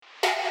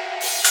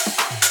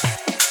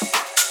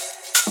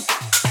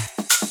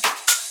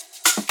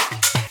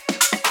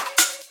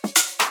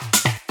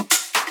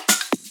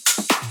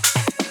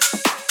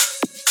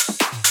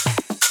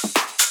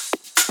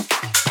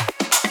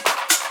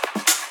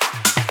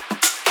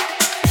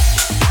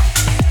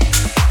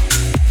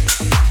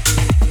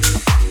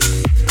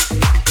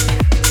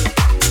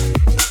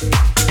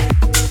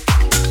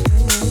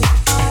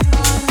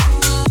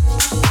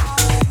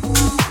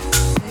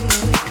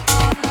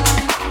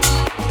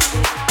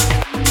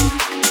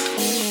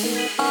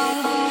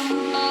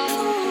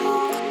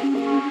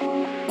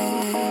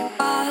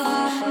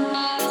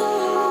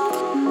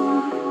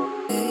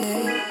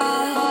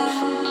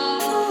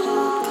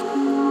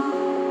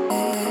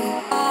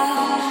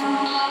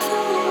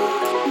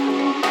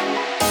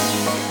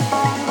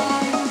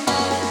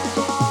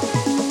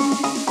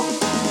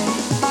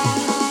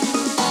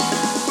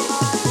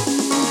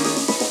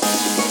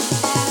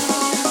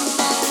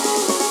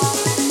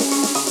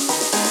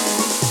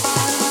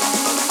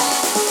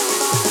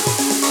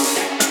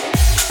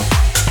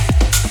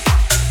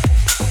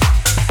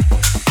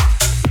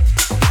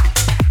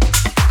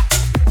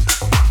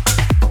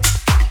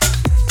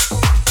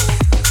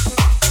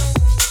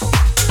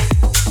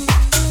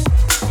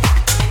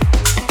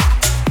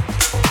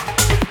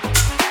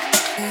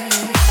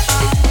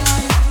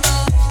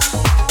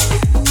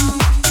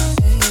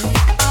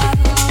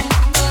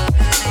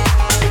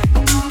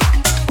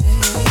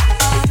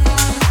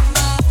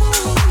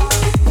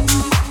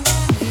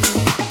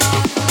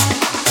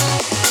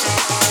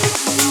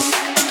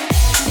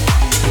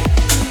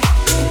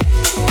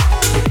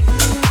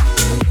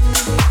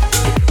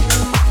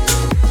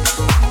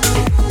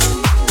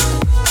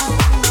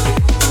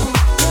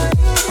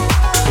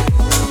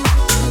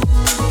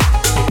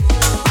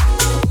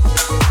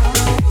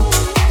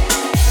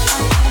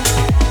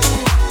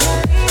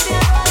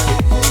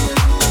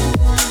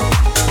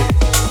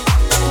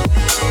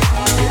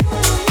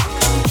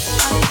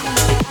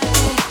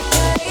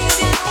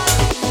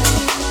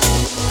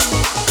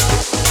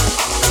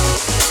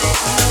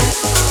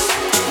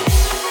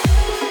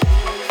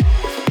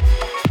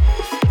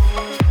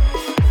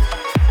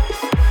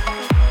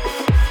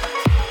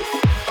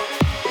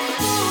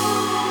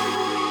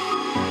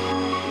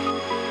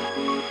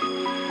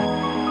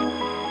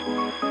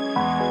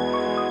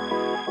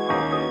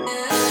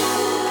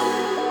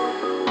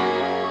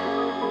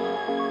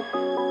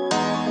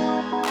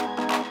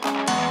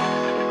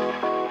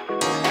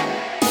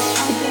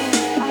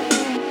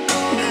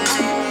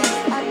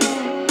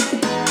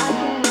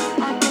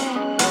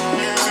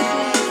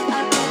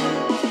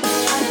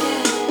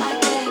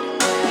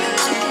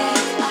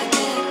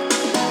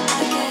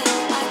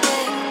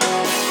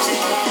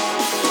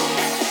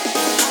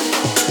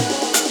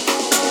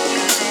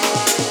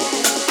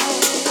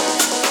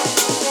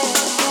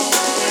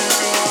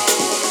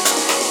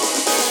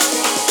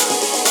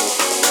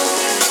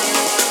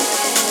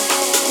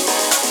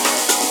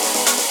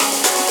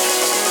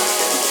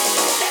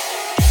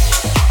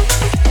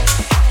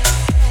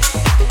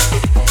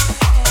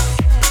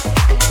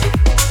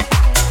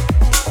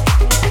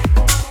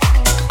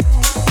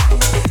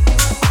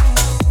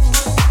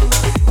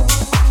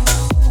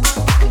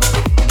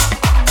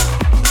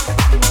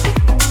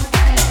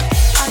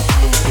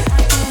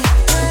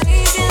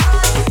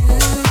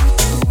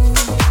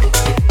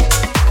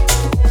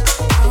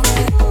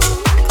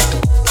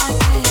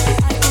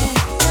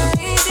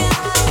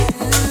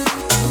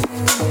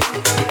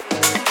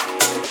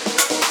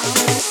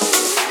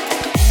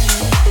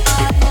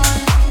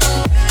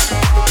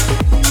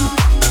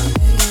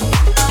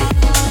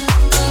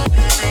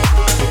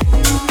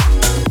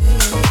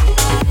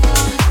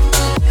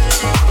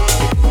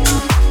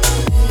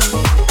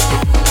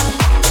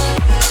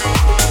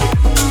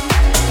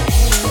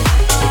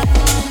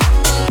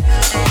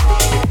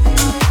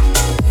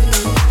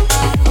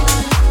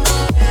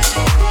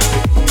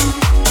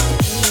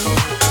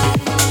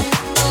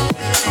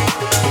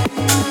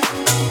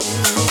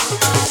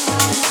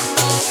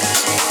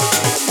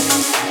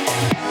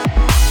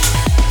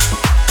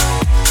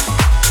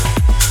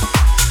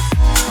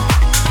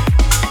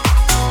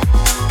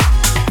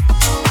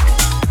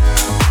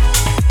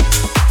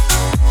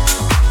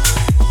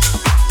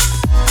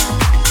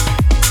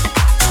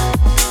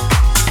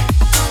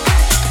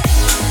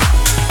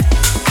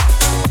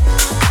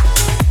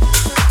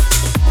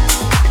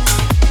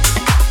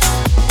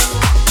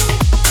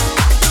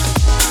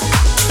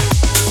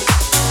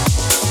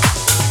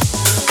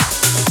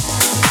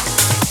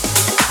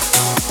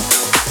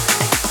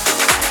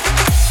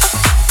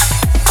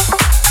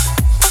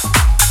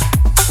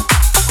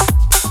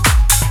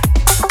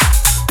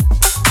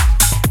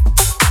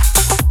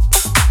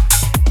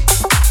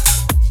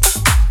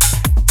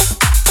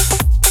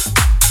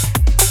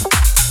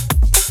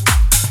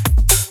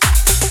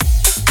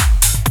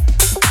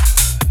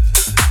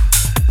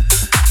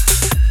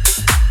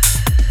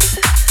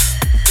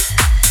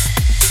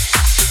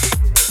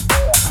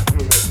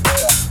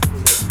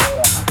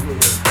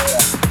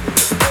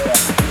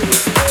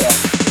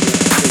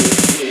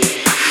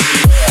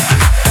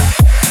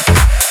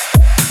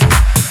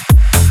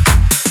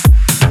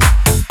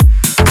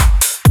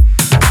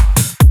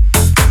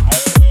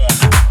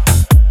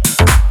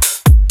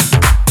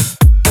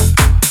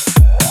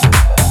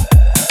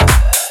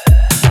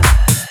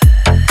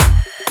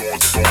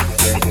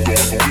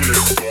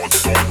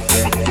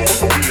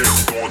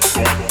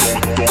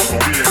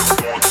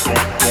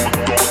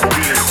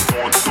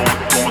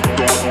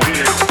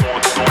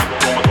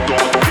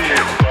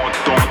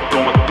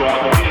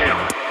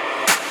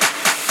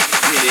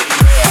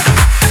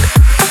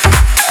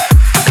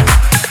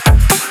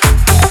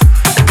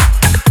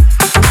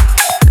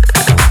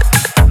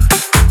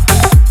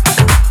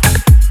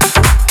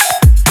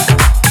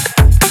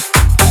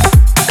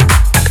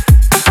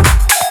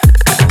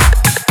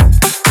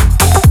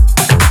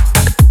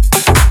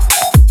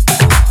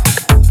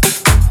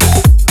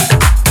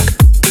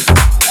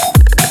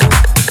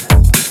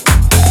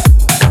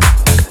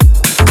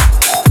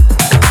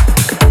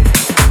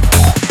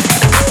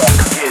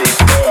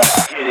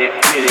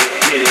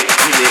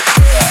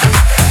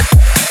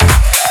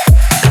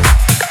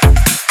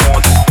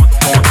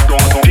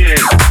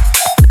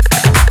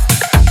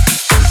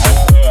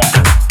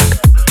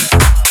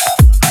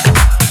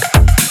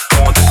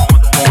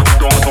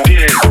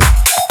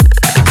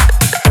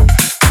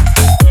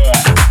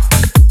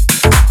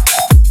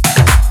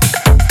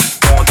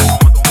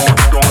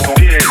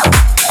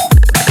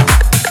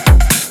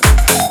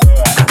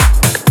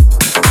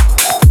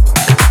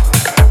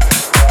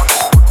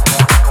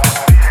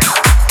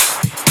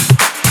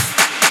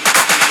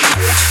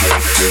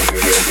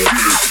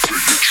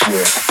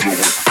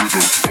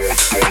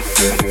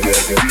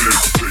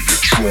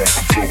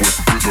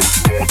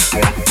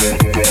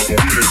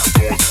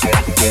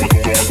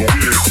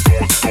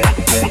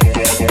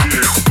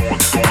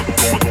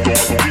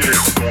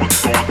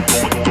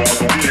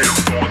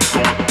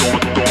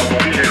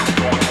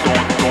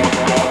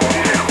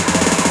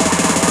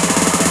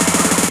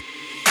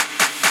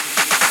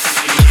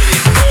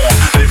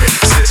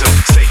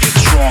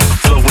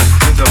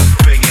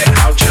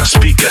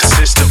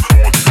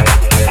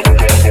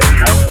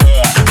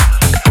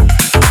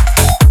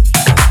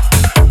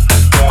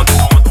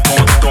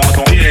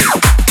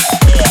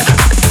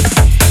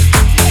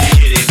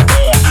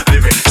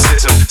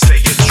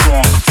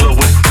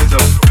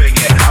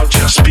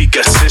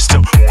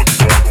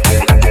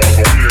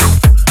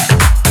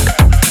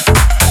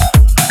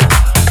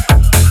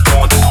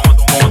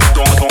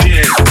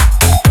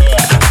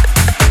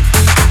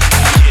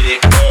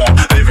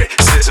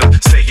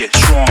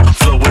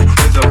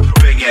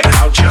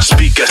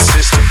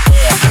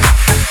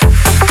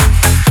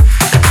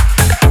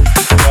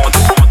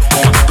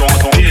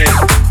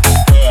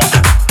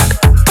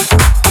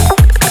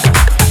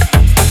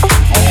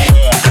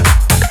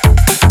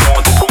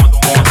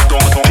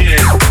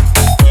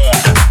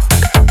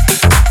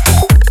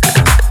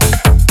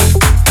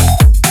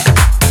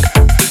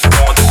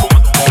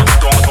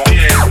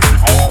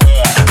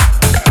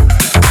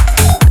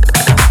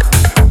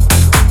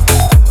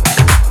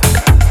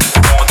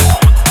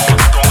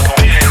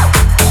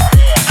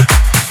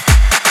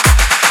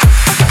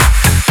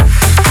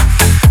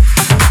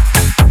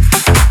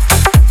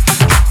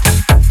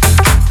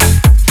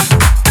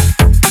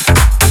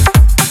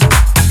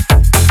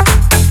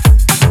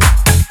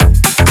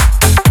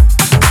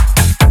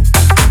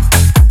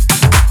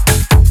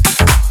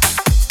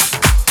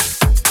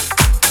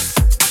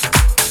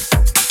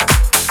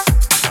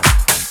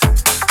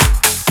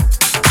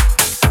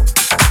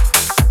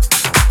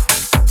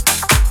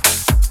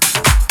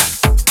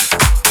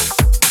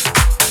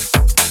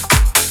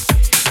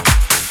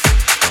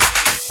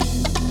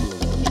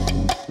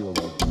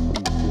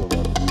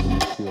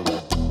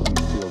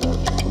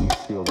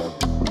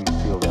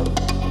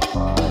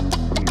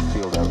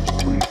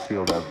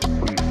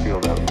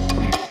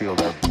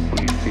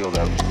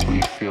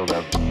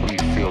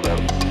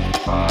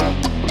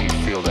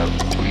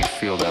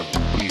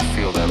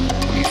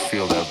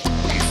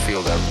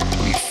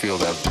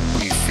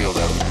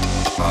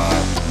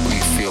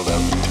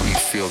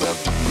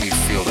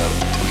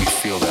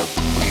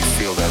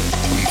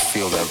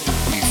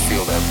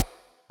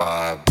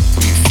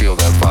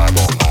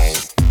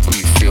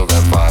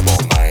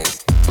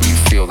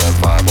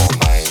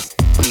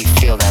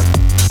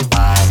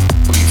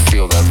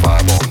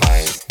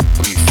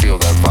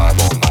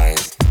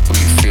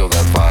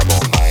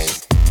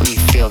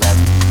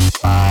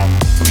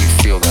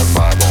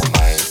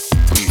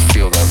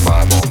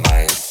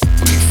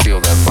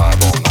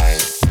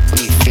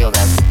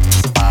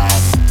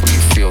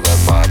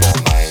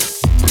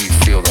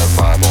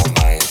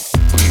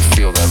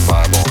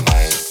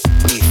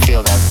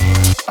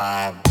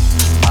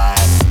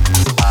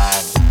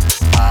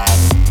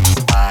Vibe.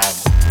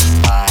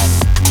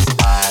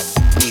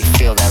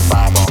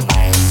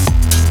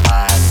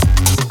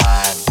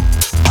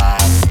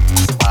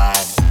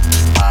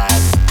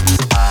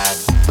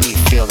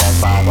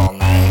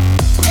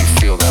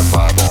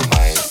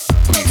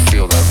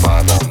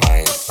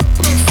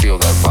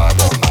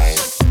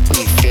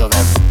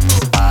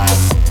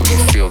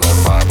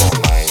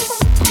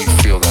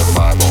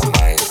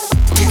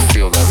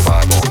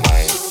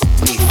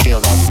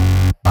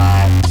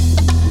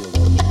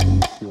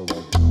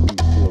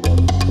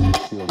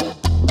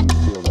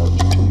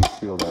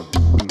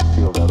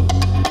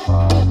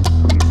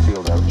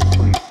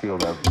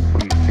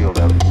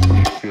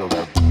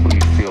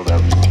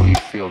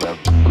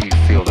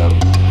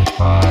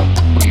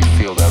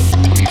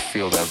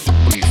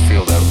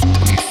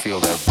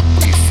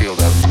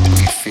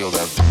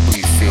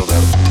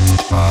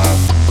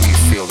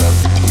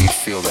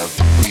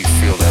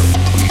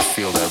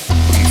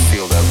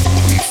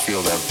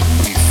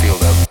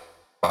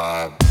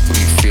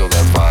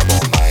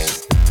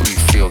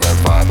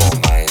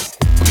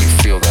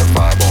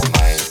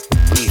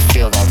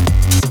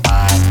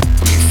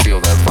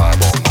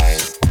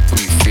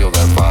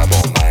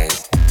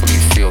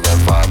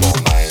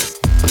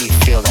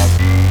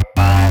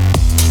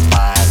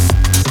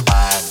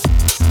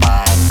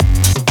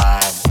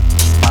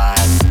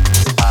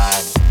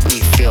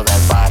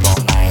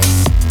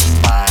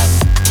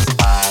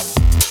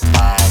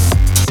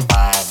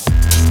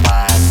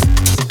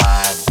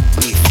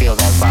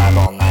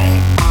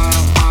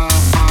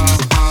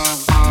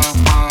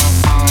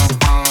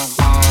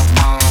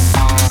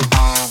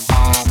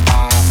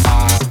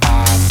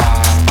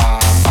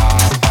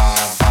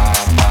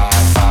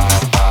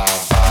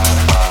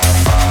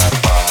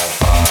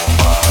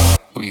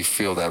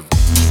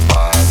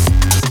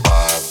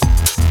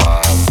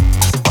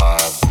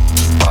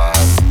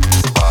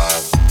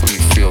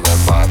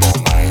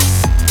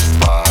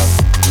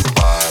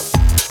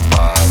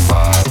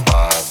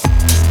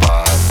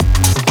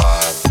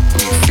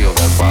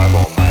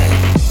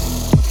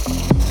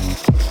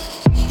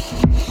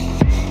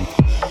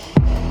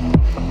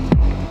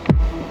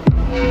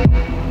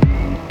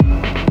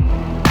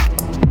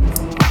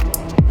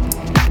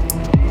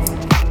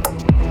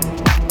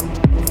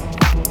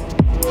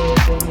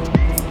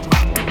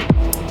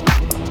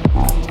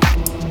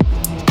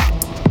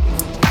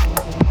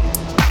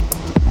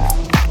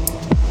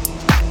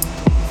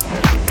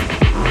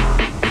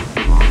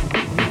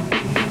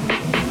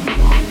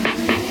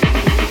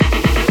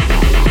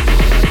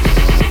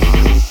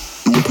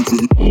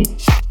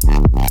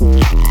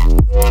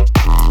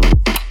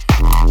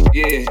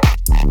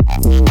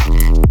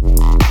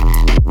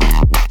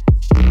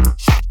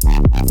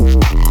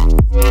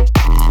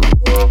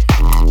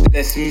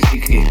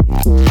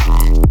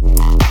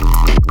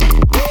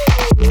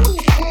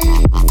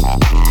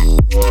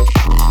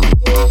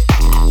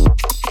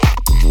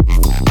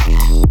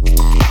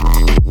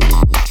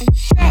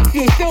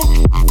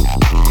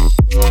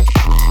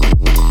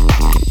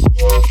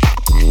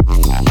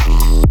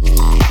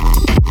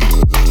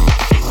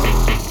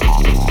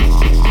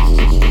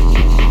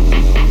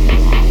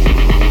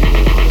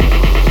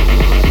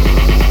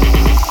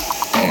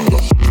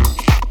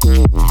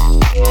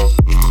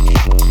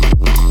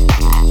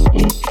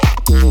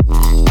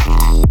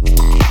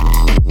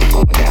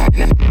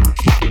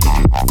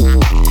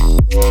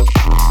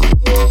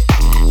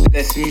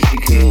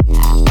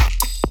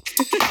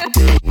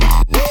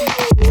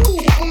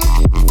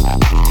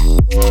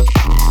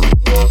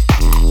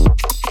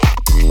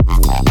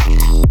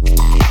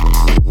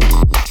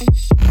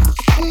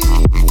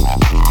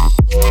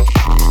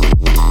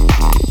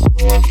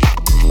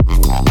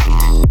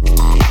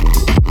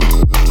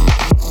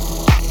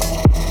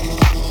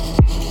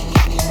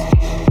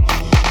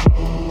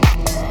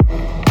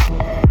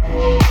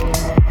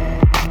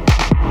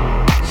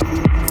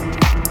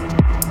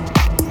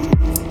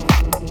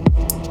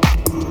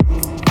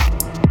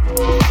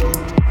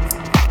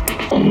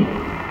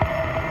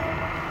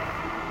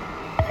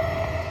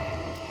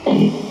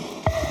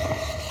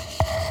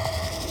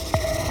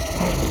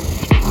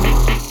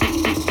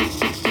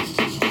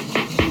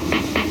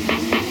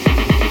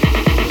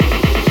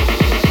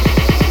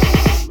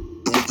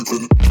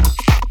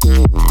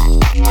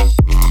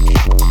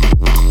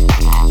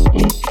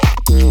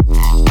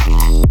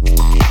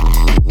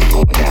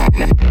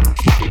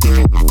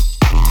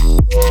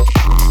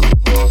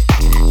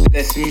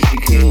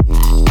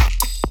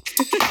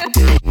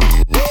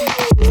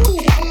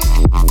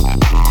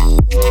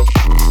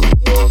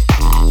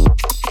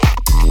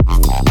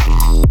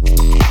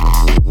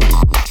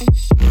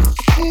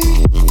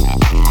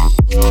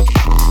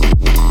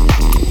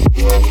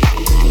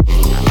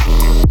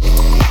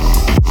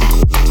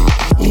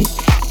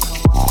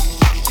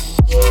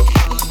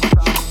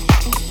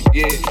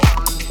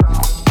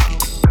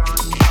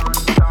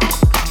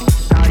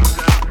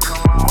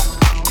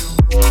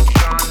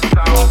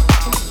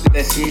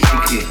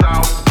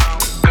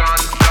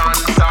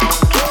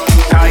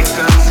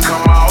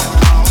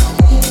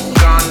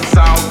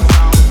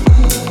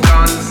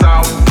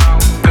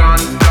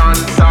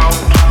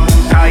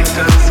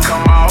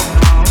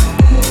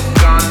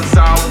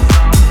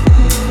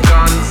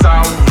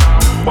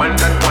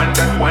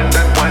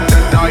 When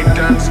the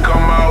Titans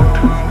come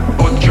out,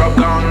 put your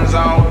guns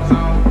out.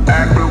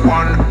 Everyone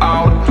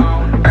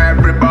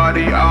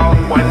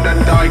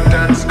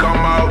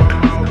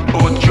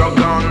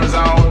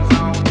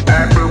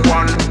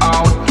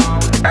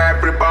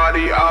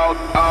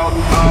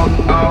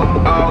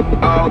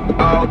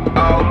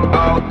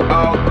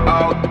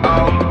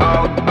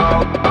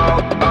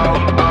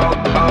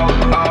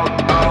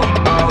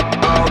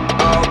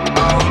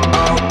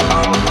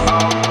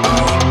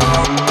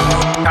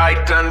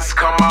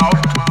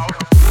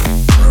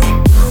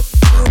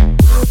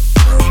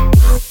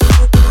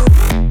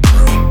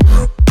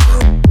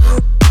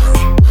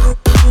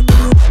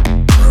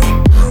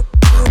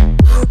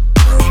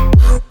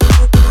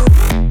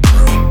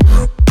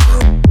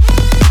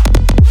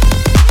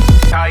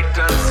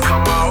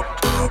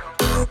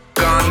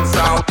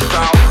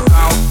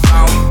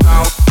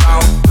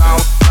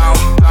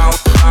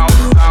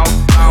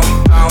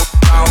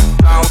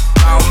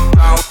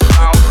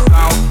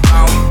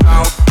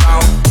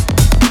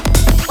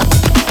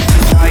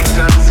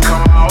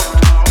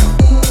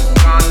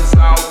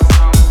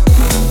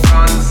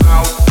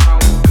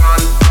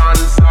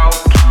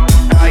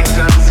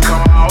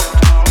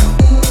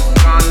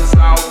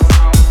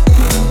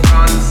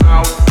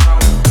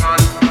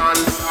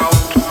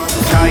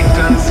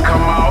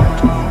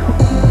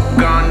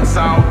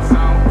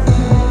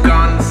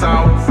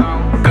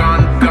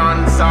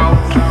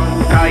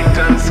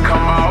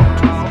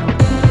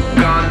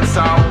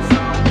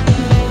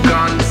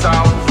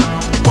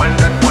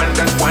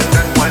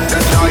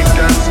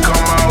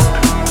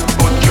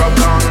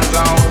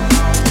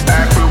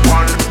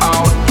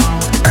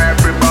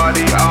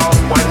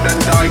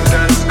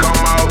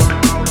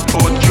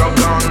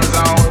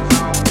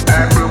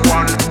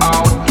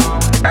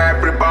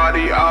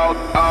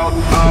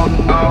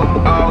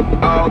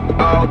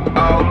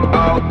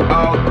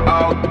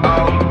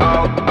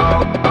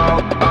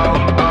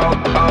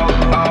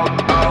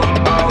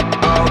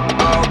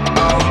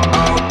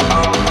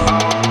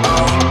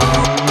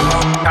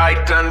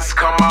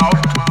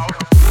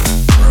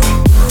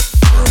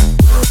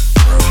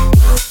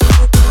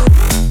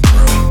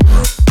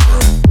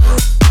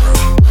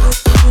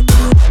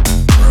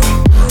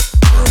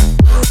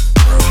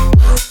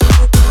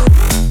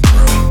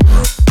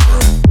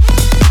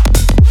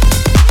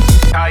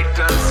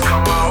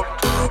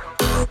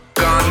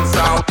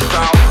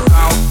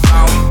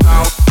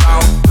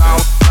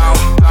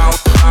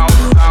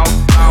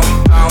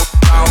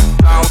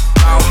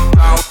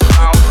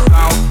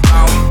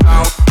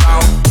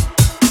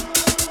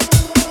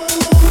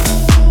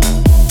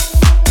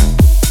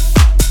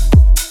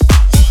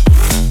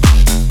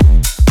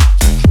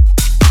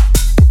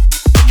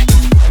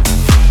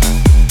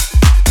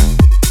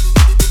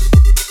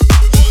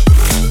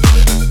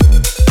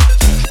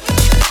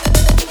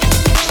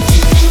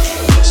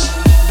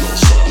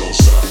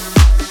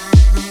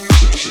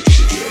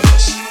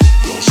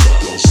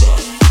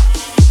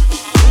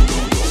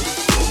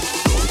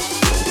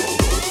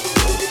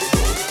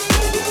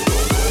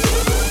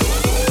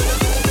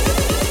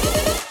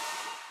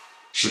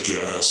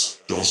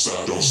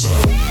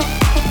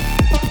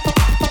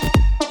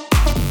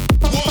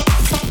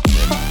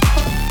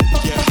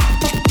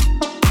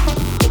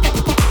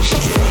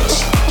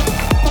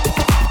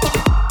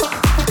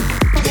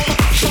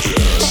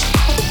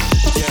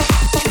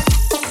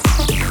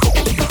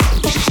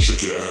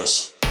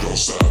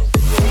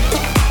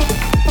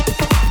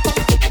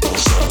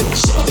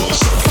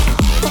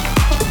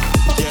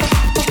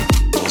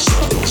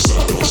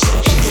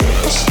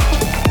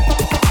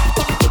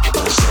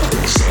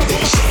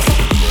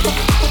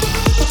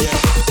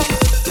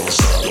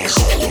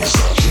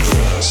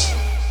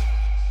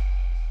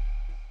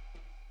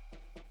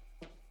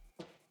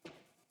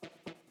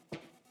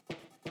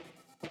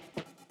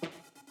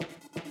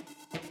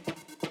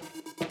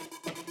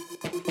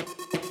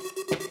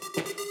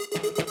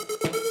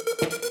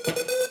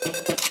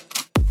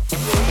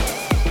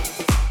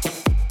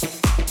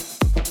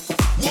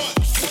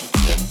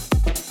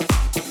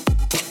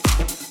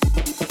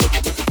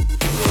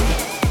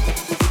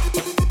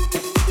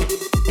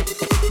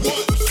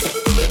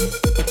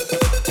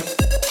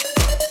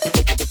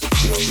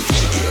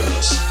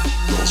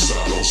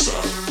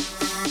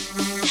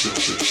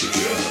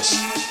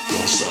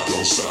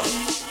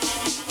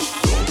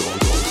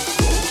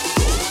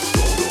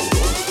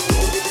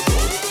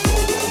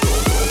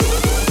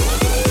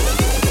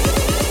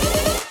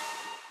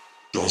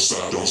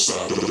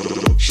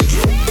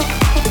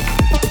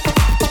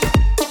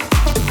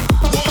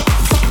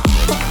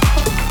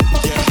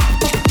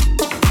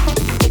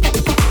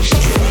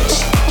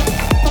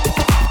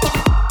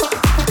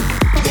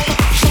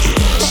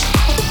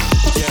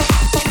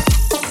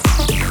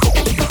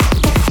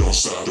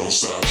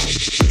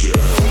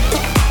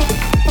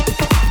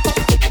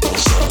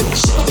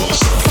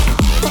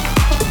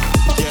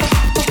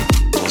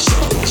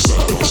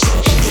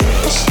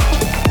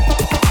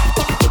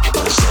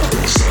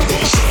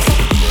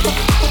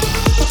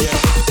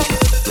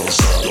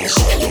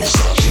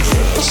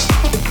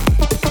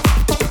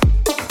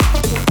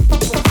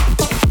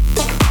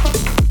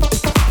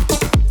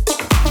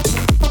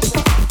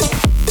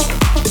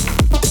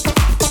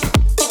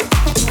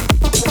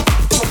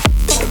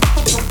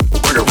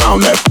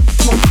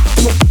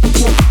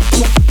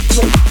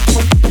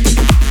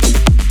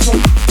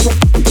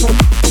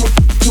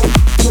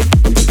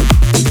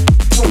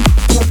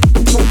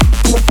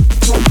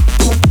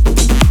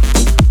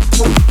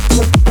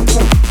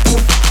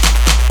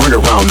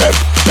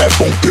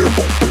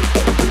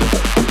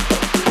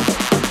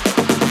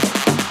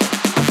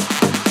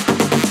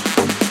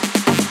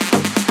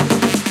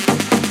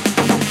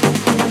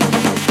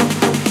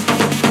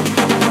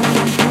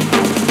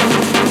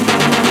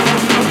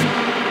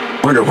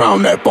Bring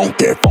around that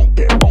funky.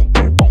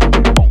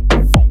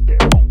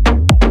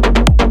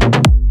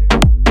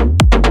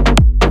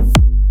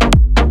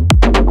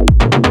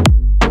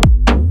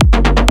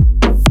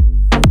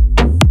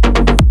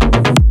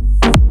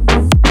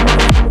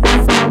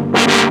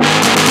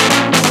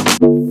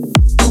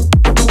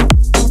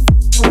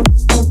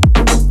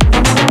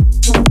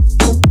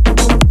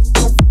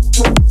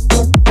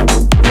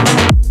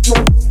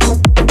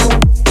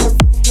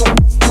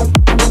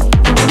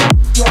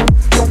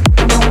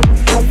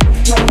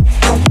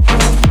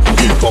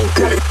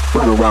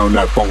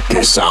 around that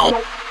funky sound.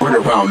 Bring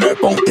around that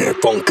funky,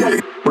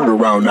 funky. Bring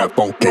around that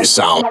funky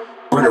sound.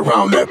 Bring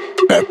around that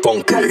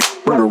funky.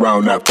 Bring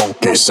around that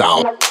funky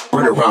sound.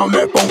 Bring around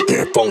that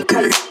funky,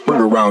 funky.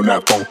 Bring around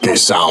that funky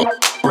sound.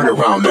 Bring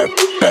around that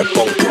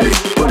funky.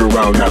 Bring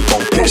around that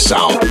funky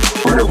sound.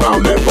 Bring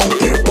around that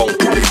funky,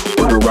 funky.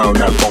 Bring around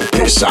that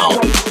funky sound.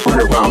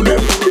 Bring around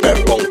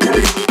that funky.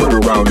 Bring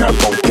around that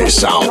funky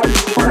sound.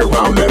 Bring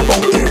around that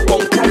funky,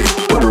 funky.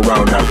 Bring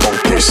around that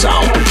funky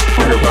sound.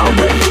 Bring around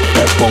that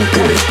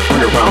funky.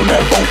 Bring around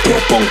that funky,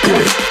 funky.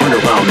 Bring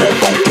around that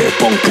funky,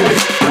 funky.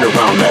 Bring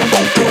around that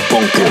funky,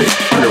 funky.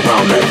 Bring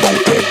around that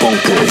funky,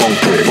 funky,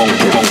 funky,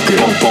 funky, funky,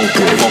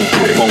 funky, funky,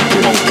 funky,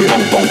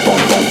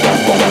 funky,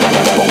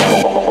 funky.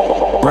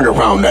 Bring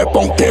around that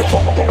funky,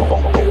 funky,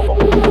 funky.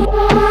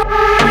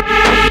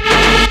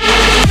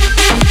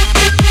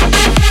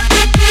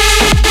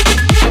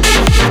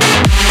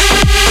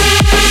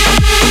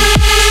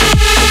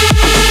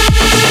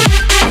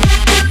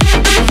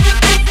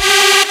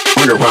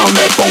 Bring around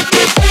that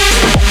funky. Bring around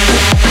that funky.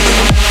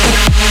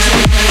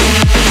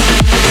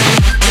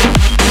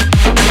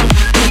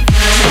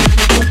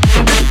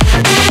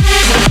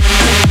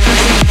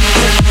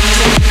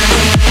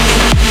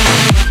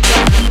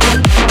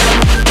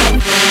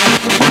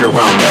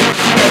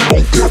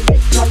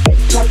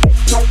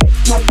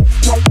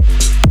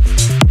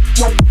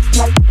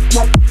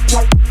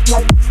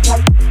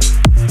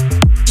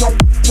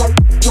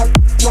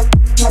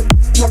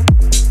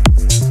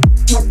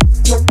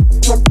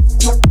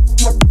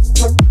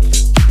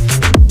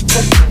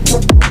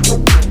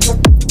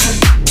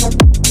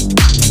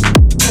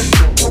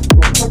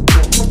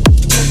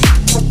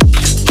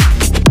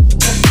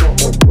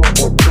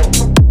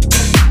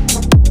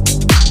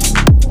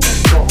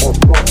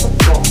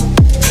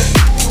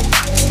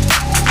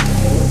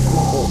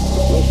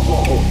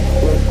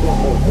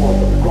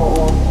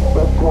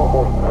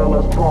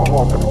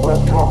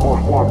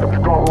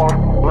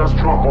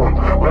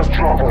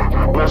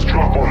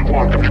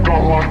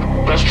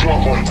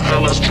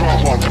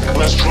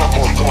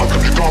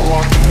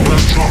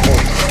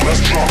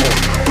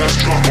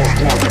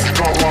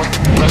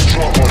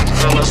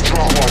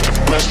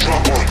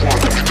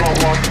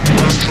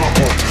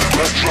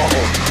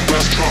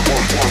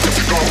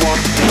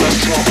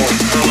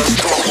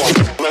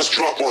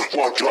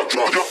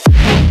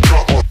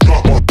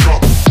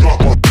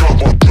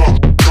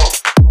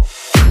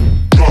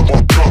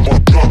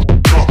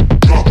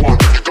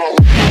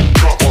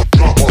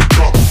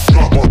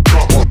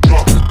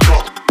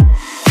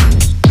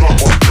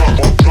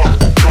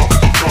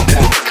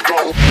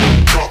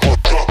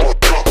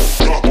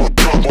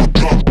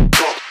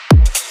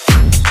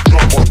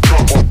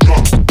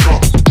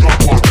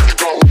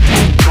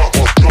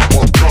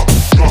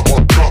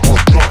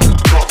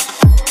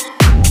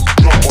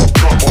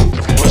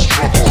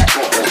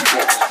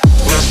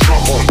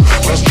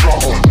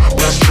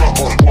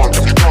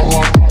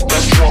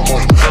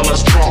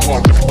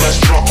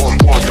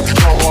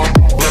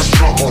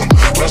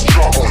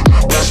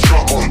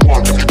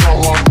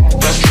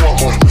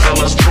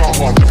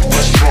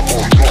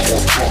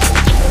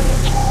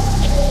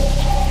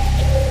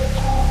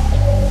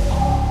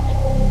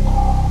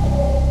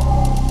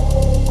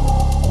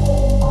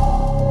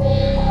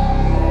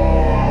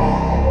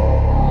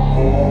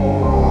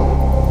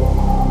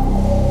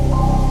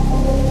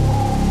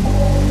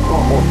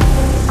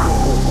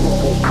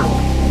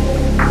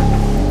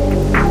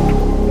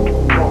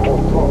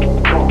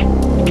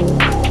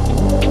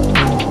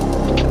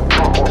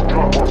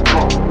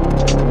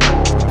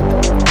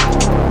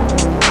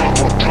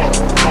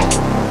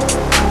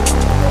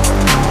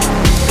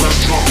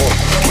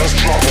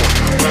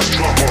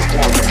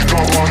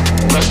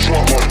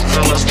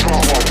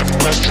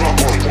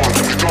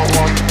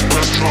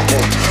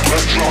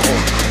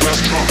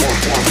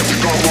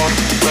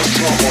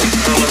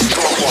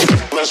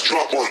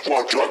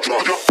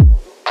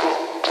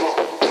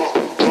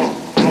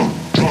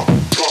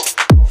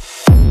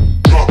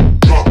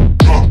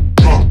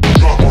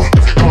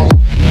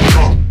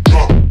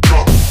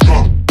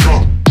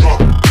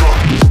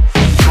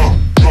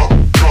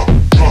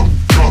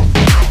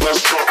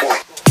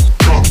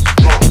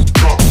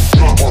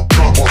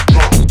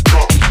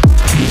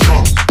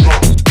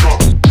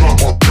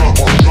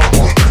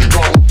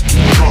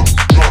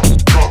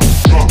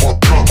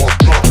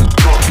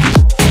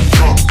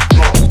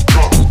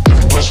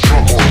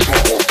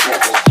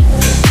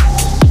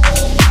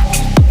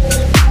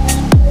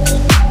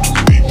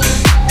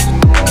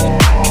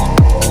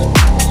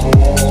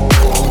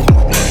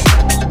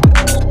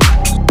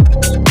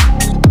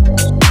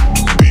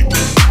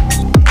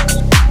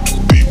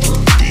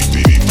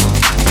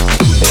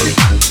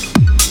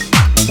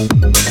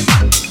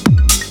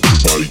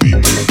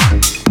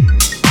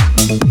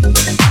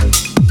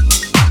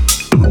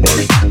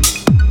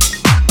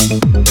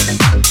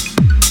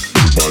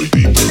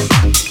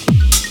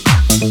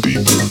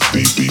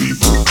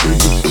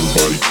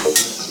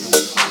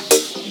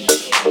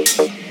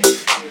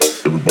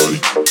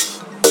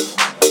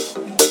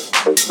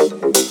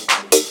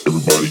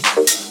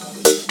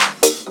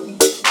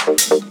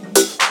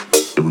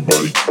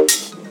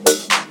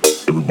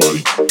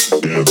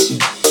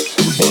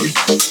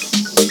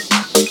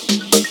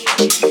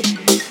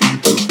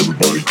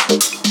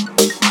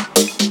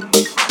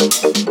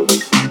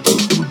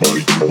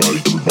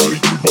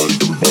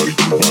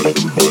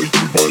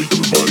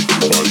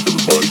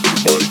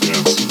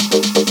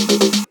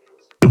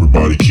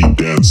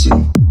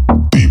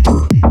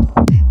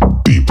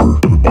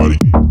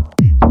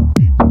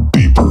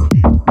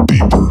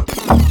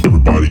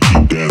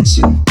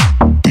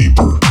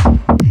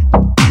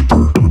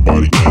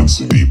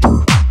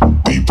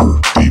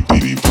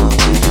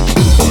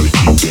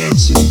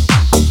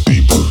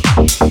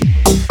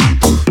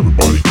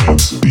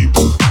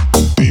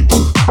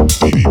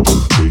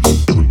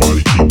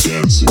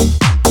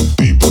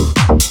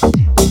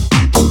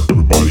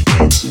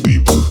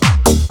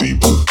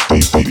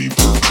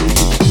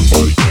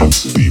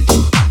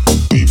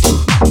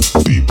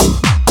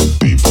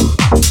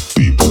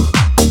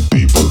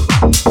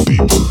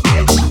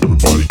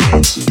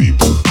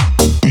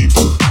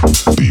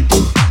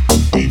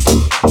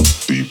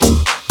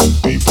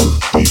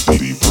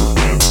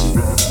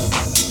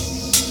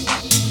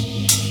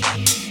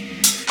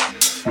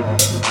 Take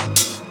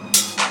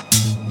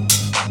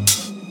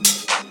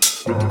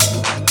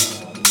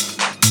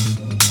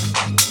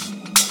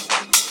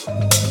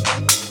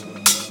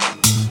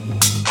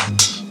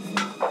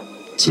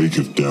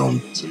it down,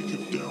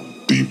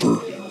 deeper.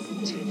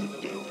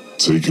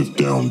 Take it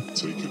down,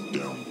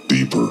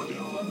 deeper,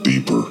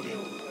 deeper.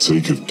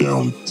 Take it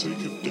down, deeper. Take it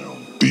down,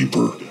 deeper,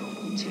 deeper.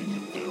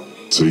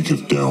 Take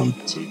it down, deeper.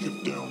 Take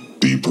it down,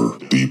 deeper,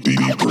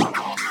 deeper.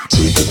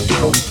 Take it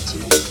down,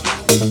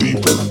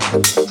 deeper.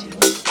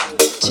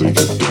 Take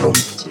it down,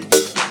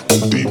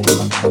 deeper,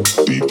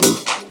 deeper.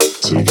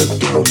 Take it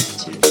down,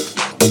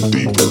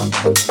 deeper, deeper,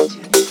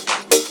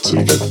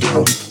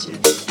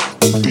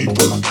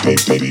 deeper,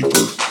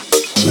 deeper.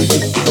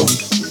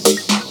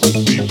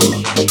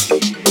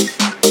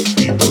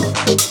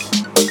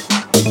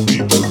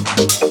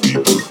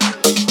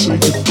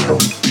 Take it down,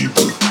 deeper,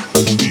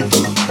 deeper,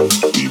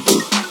 deeper,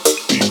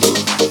 deeper,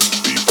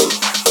 deeper.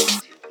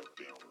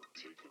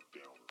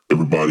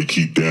 Everybody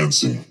keep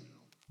dancing.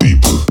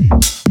 Deeper,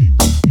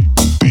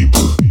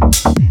 deeper,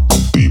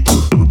 deeper.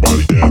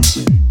 Everybody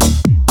dancing.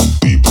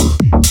 Deeper,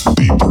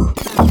 deeper.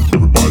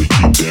 Everybody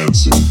keep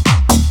dancing.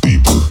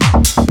 Deeper,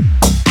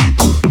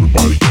 deeper.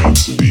 Everybody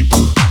dancing.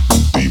 Deeper,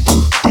 deeper,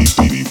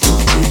 deeper, deeper.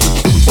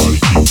 Everybody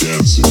keep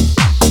dancing.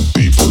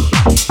 Deeper, deeper.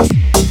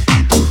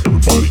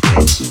 Everybody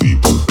dancing.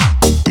 Deeper,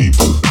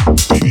 deeper, deeper.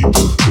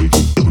 Take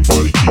it.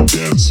 Everybody keep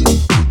dancing.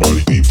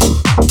 Everybody deeper, deeper.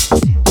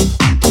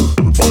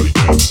 Everybody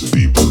dancing.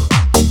 Deeper,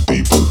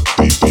 deeper, deeper,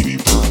 deeper. Take it.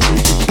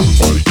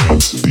 Everybody dancing.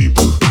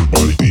 Deeper,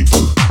 everybody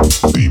deeper,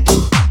 deeper,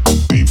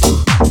 deeper, deeper,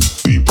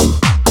 deeper.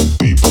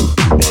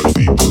 Everybody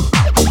deeper.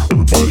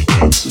 Everybody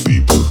dancing.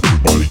 Deeper,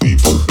 everybody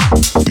deeper,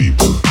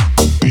 deeper,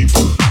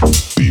 deeper,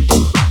 deeper,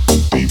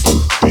 deeper,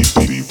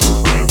 deeper, deeper.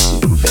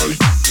 Dancing. Everybody,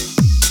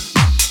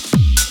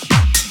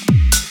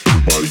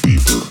 everybody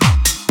deeper.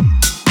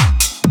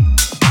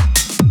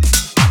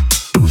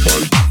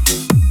 Everybody,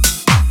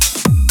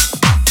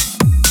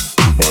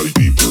 everybody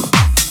deeper,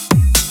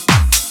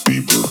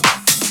 deeper.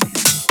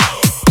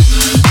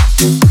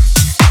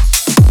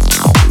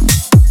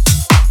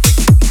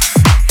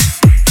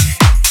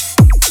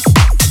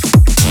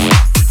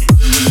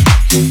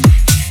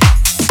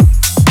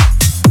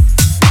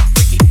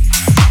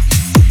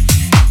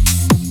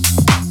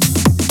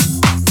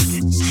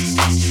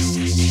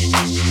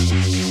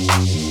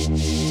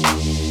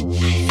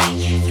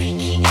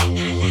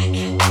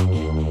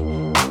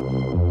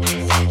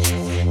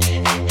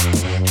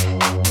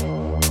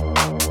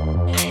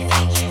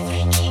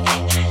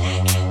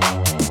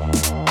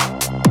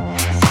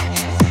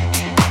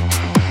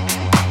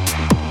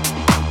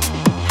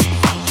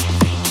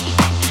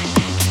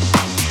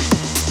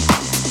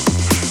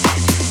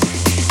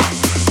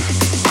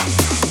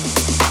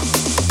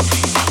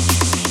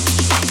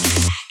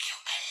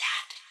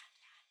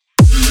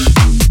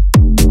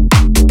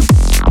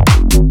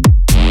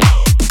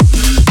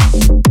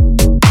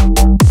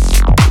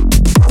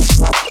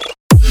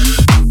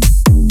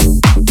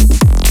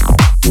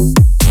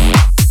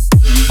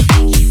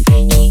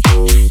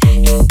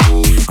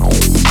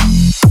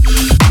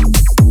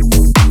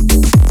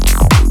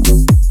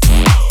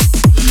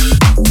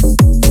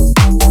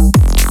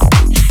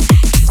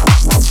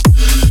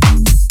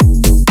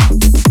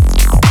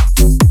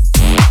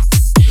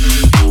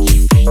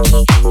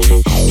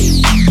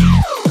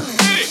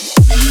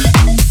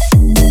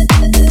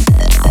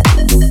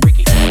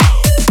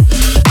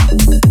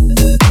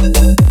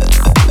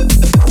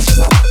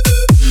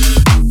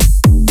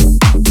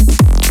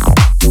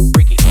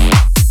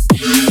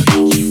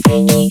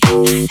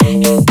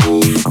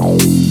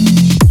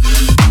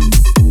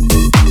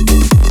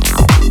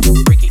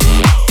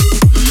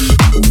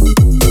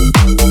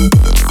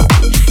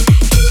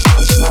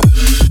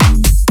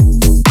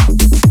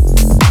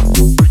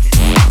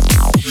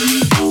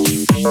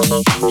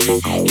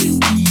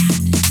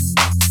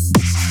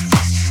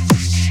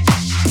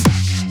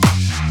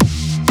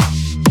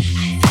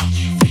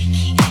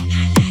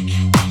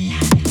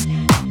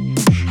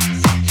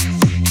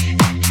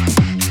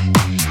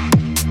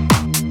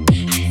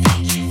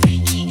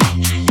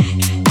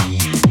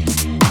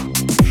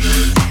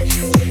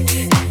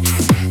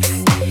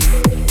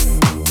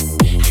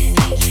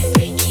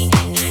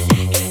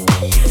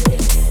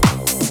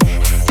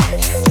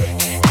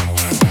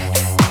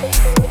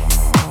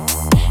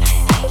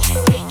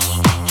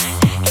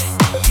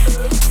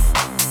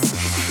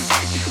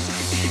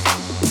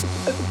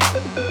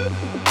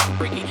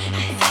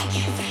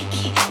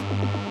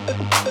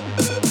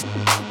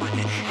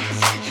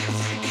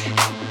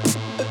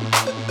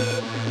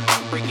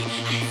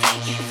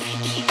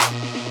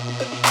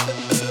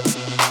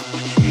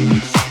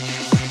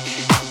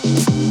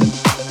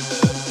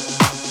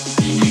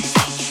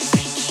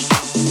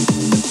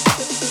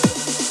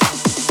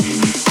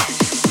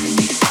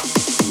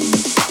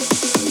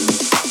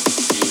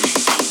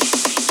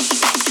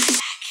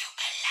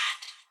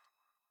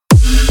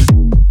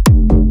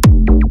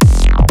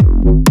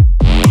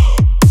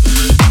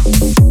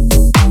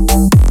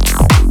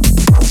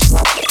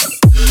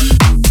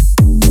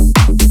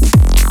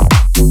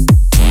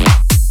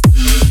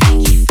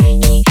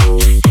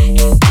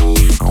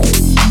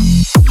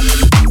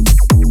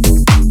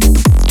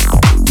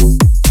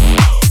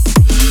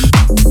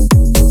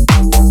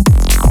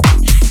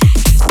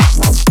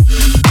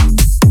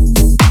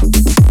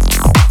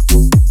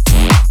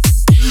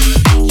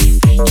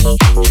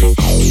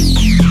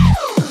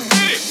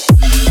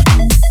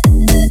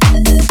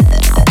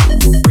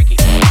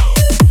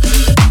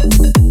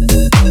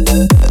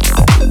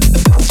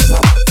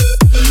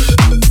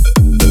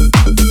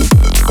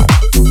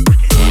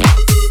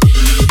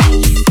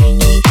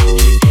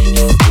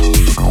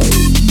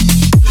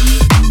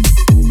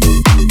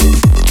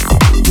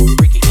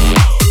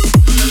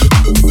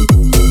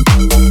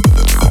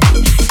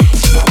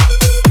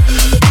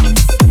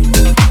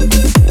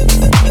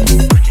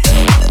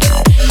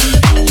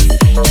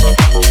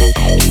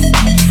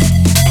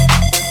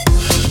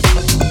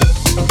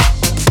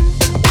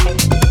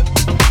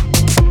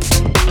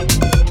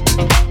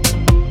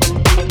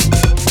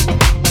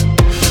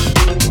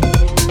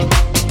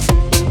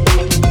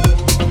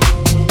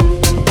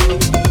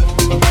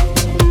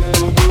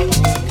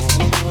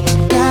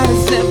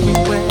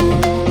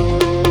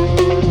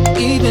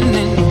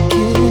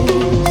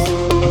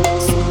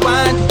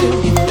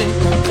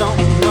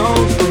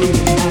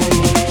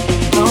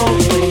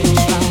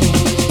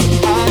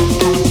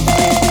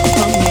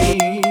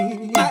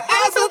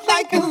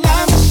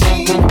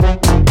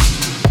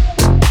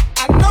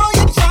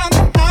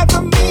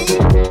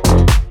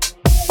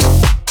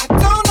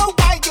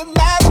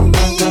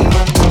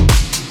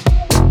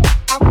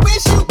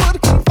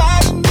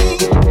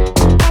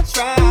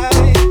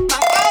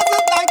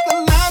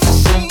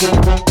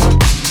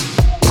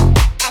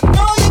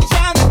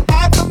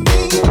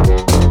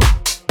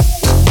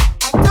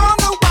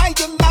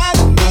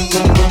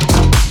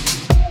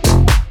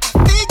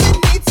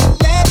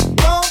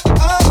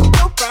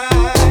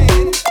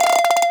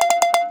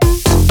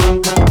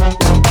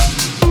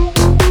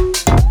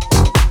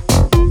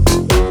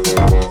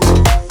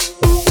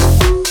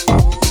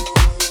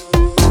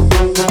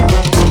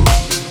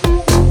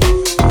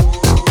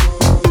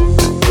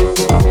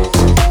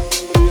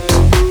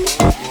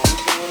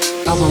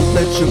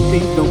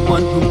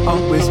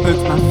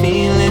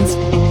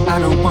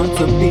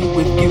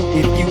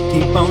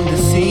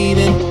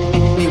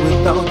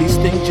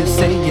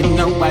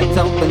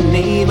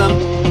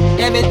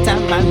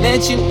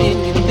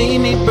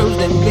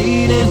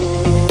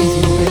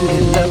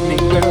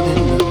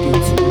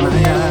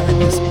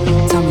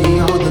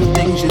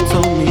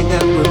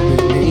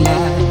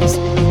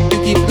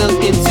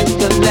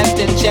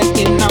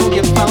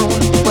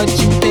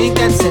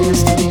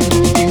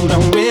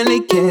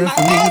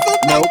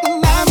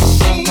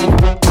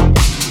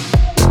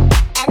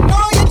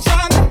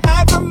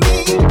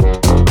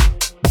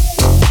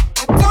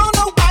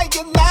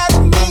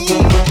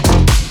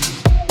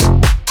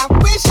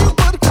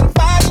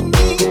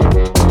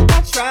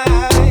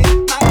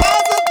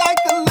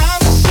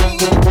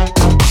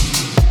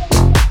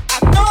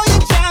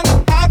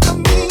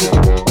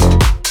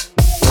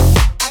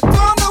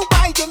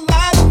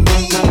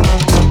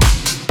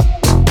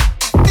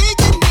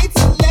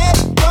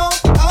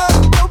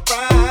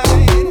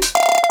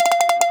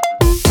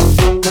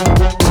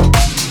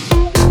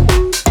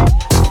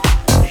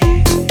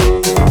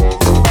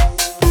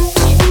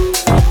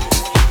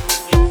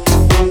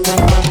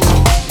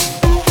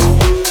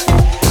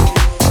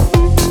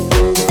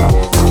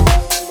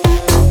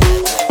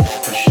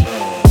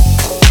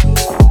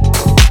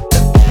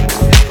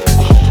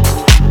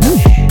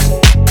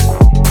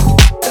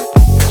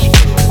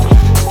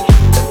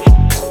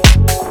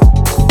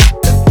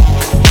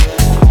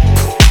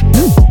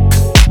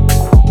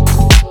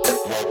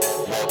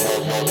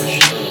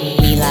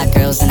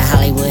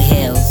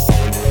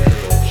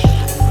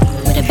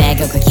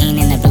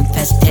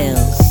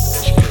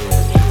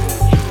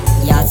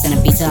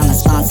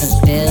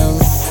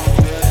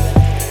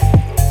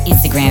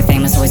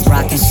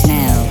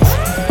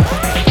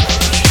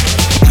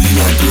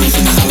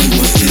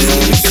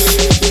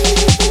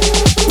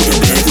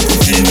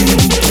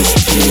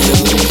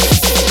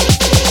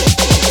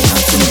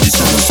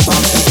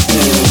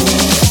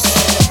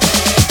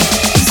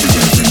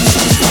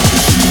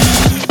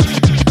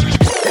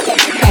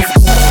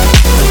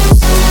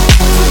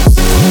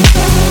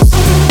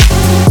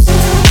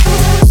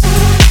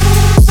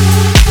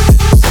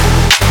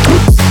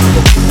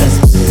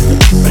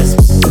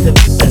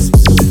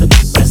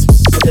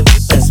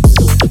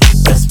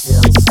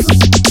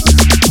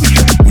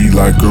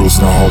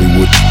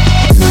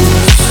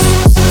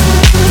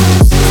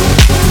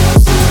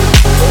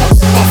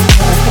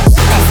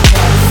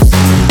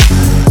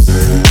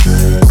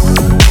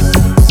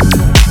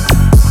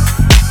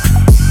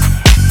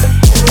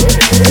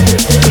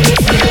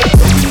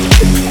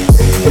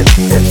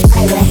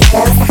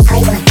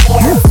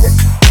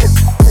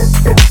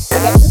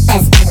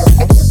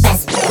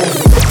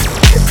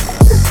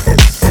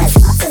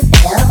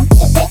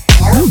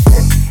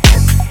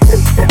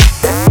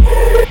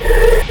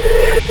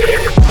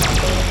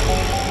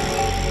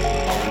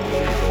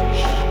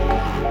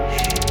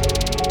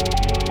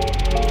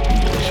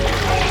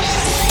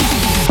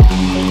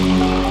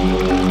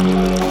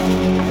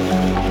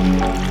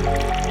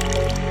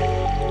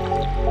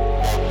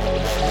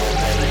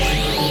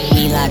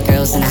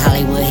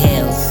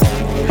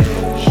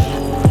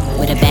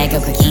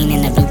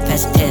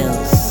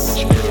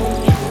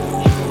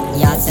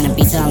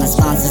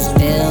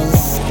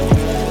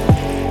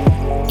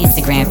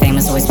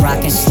 always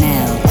rockin'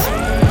 Chanel.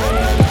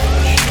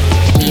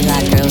 We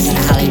like girls in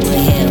the Hollywood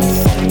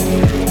Hills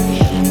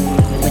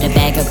with a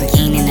bag of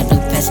cocaine and the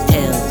blue press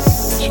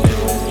pills.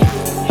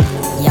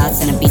 Yachts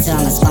and a beach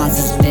on the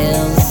sponsors'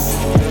 bills.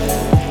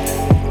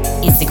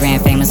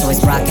 Instagram famous,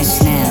 always rockin'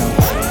 Chanel.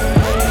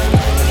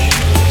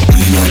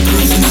 We like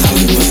girls in the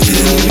Hollywood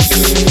Hills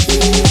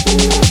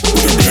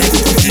with a bag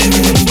of cocaine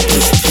and the blue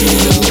press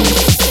pills.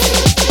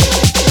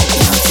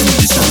 Yachts and a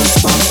beach on the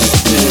sponsors'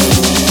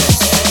 bills.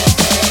 Instagram famous, always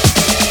rockin'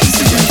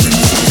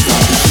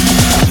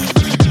 Chanel.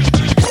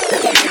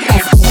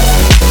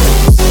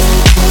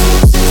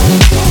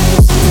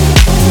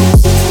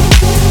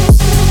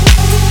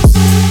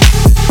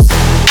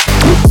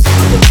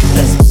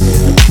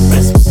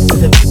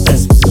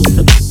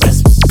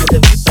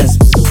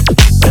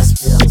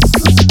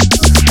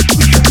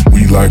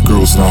 Like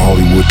girls in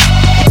Hollywood.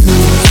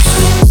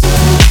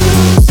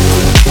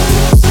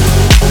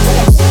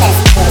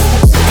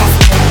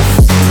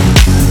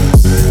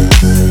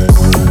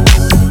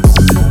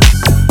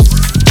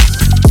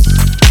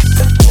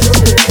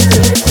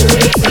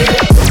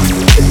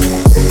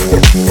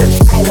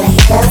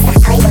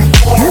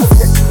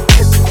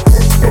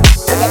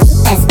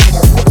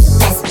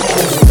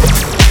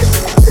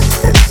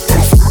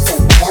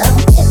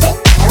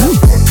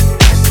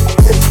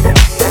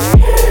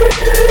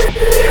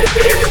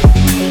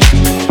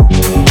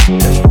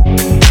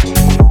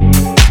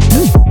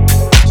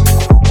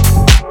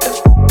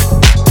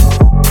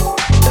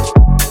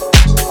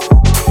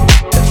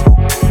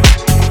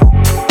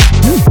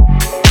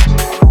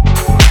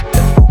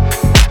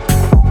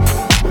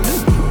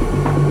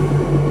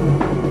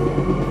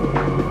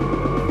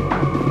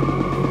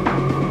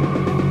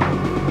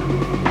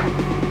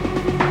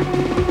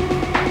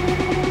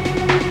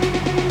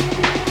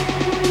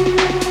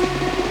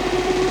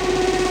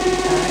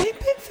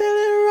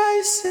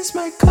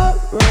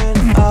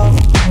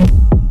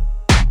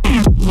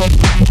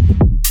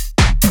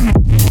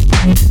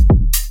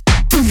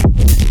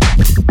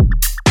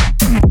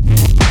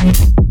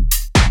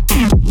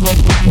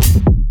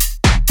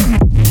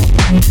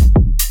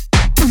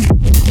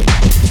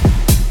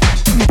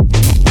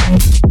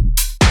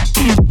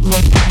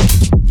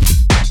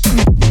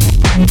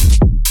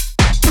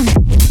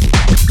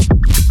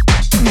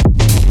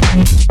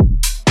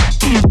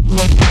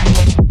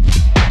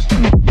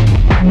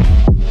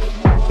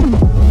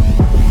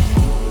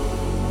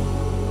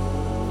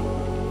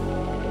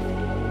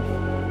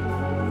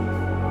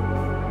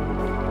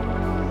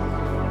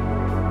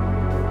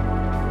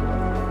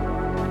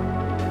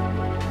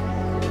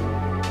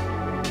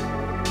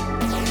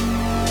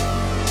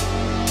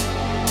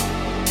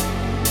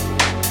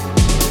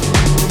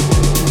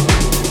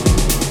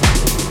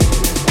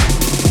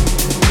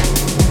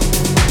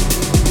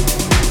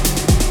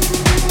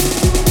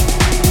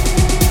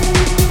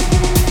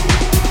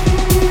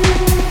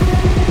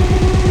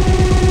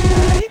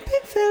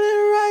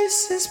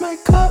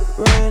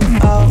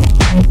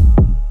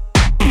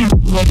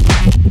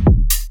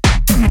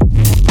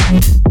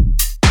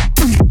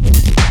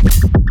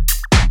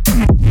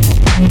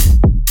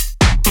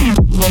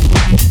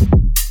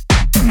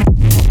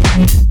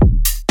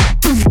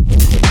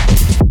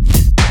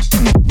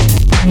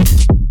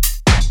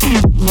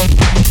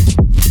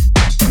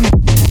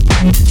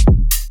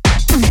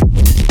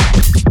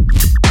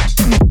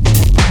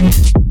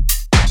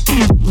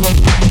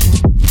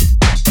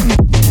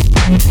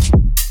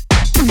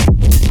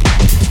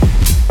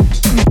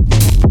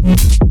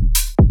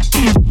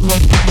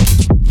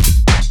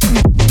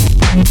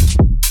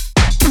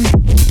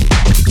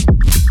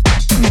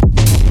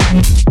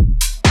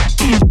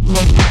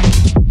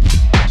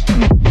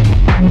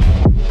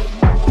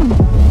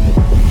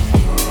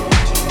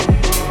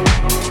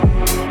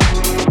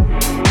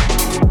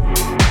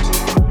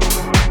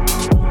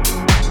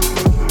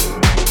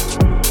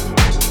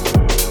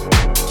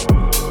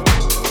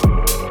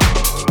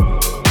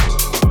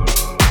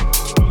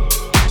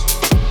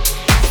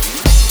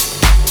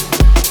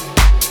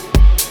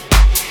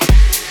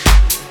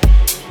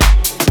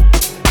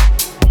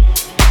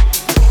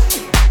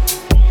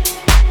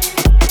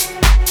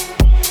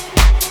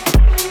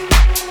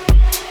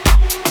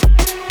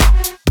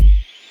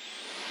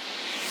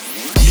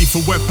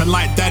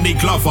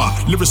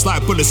 Lyrics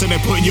like bullets and they're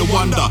putting you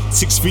under.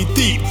 6 feet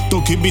deep,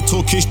 don't give me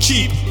talk is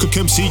cheap. Cook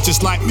MC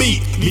just like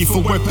me.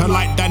 Lethal weapon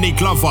like Danny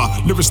Glover.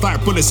 Lyrics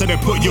like bullets and they're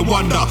putting you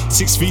under.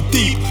 6 feet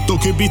deep,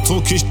 don't give me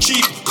talk is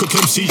cheap. Cook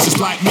MC just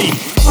like me.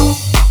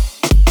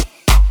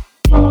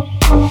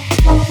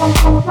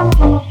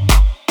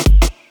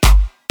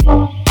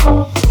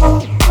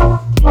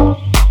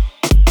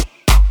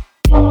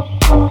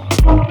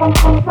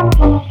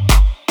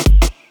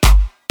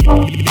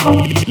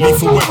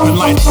 Lethal weapon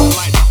like Danny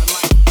Glover.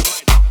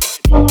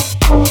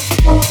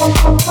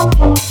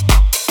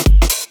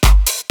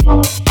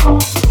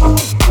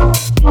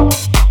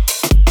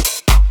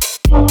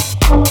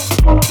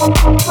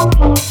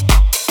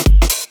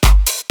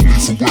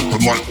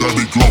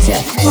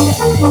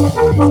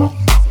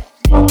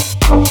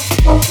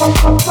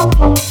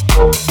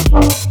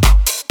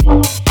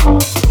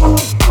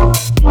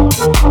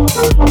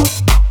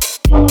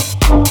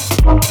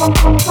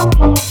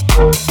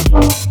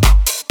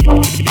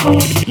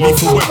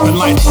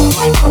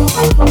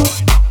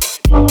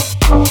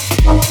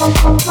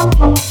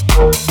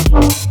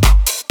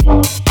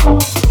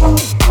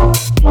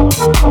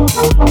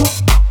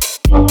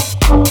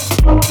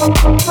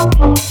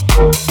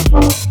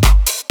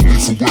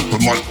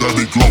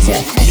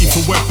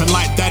 Lethal weapon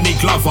like Danny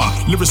Glover.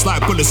 Lyrics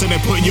like bullets and they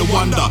put you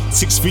under.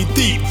 6 feet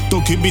deep,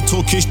 don't give me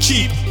talk is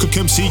cheap. Cook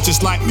MC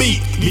just like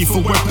me.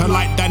 Lethal weapon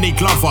like Danny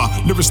Glover.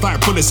 Lyrics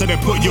like bullets and they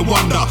put you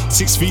under.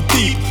 6 feet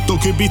deep,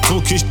 don't give me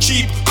talk is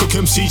cheap. Cook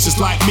MC just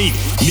like me.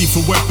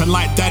 Lethal weapon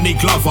like Danny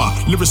Glover.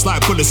 Lyrics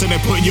like bullets and they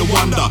put you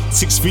under.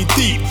 6 feet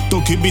deep,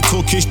 don't give me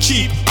talk is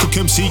cheap. Cook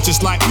MC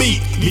just like me.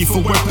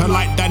 Lethal weapon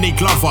like Danny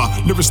Glover.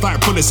 Lyrics like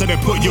bullets and they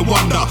put you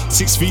under.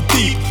 6 feet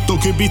deep,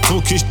 don't give me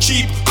talk is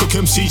cheap. Cook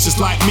MC just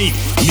like me.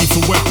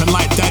 Lethal weapon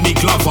like Danny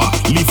Glover.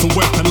 Lethal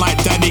weapon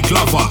like Danny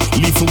Glover.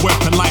 Lethal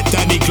weapon like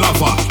Danny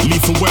Glover.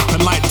 Lethal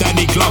weapon like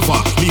Danny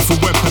Glover. Lethal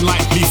weapon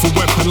like lethal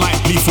weapon like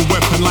lethal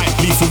weapon like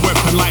lethal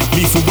weapon like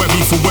lethal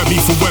weapon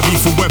lethal weapon lethal weapon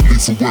lethal weapon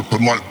lethal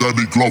weapon like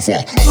Danny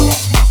Glover.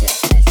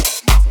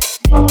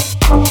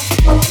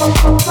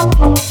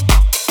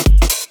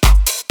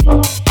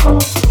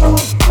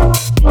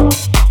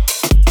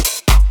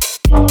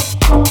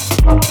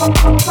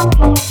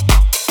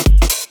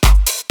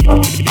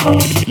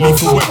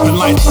 Lethal weapon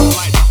like Danny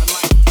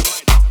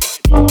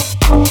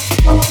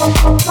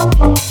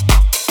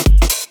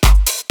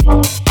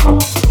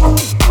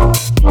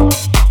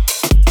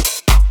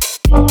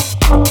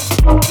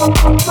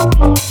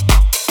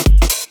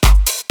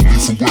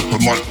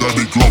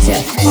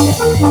Glover.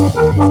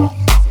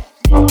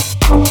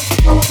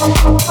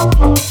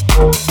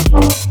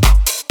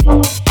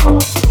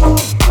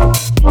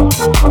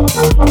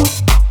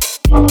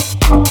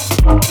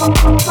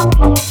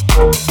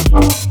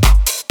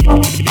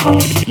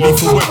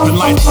 Lethal weapon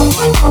like Danny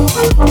Glover.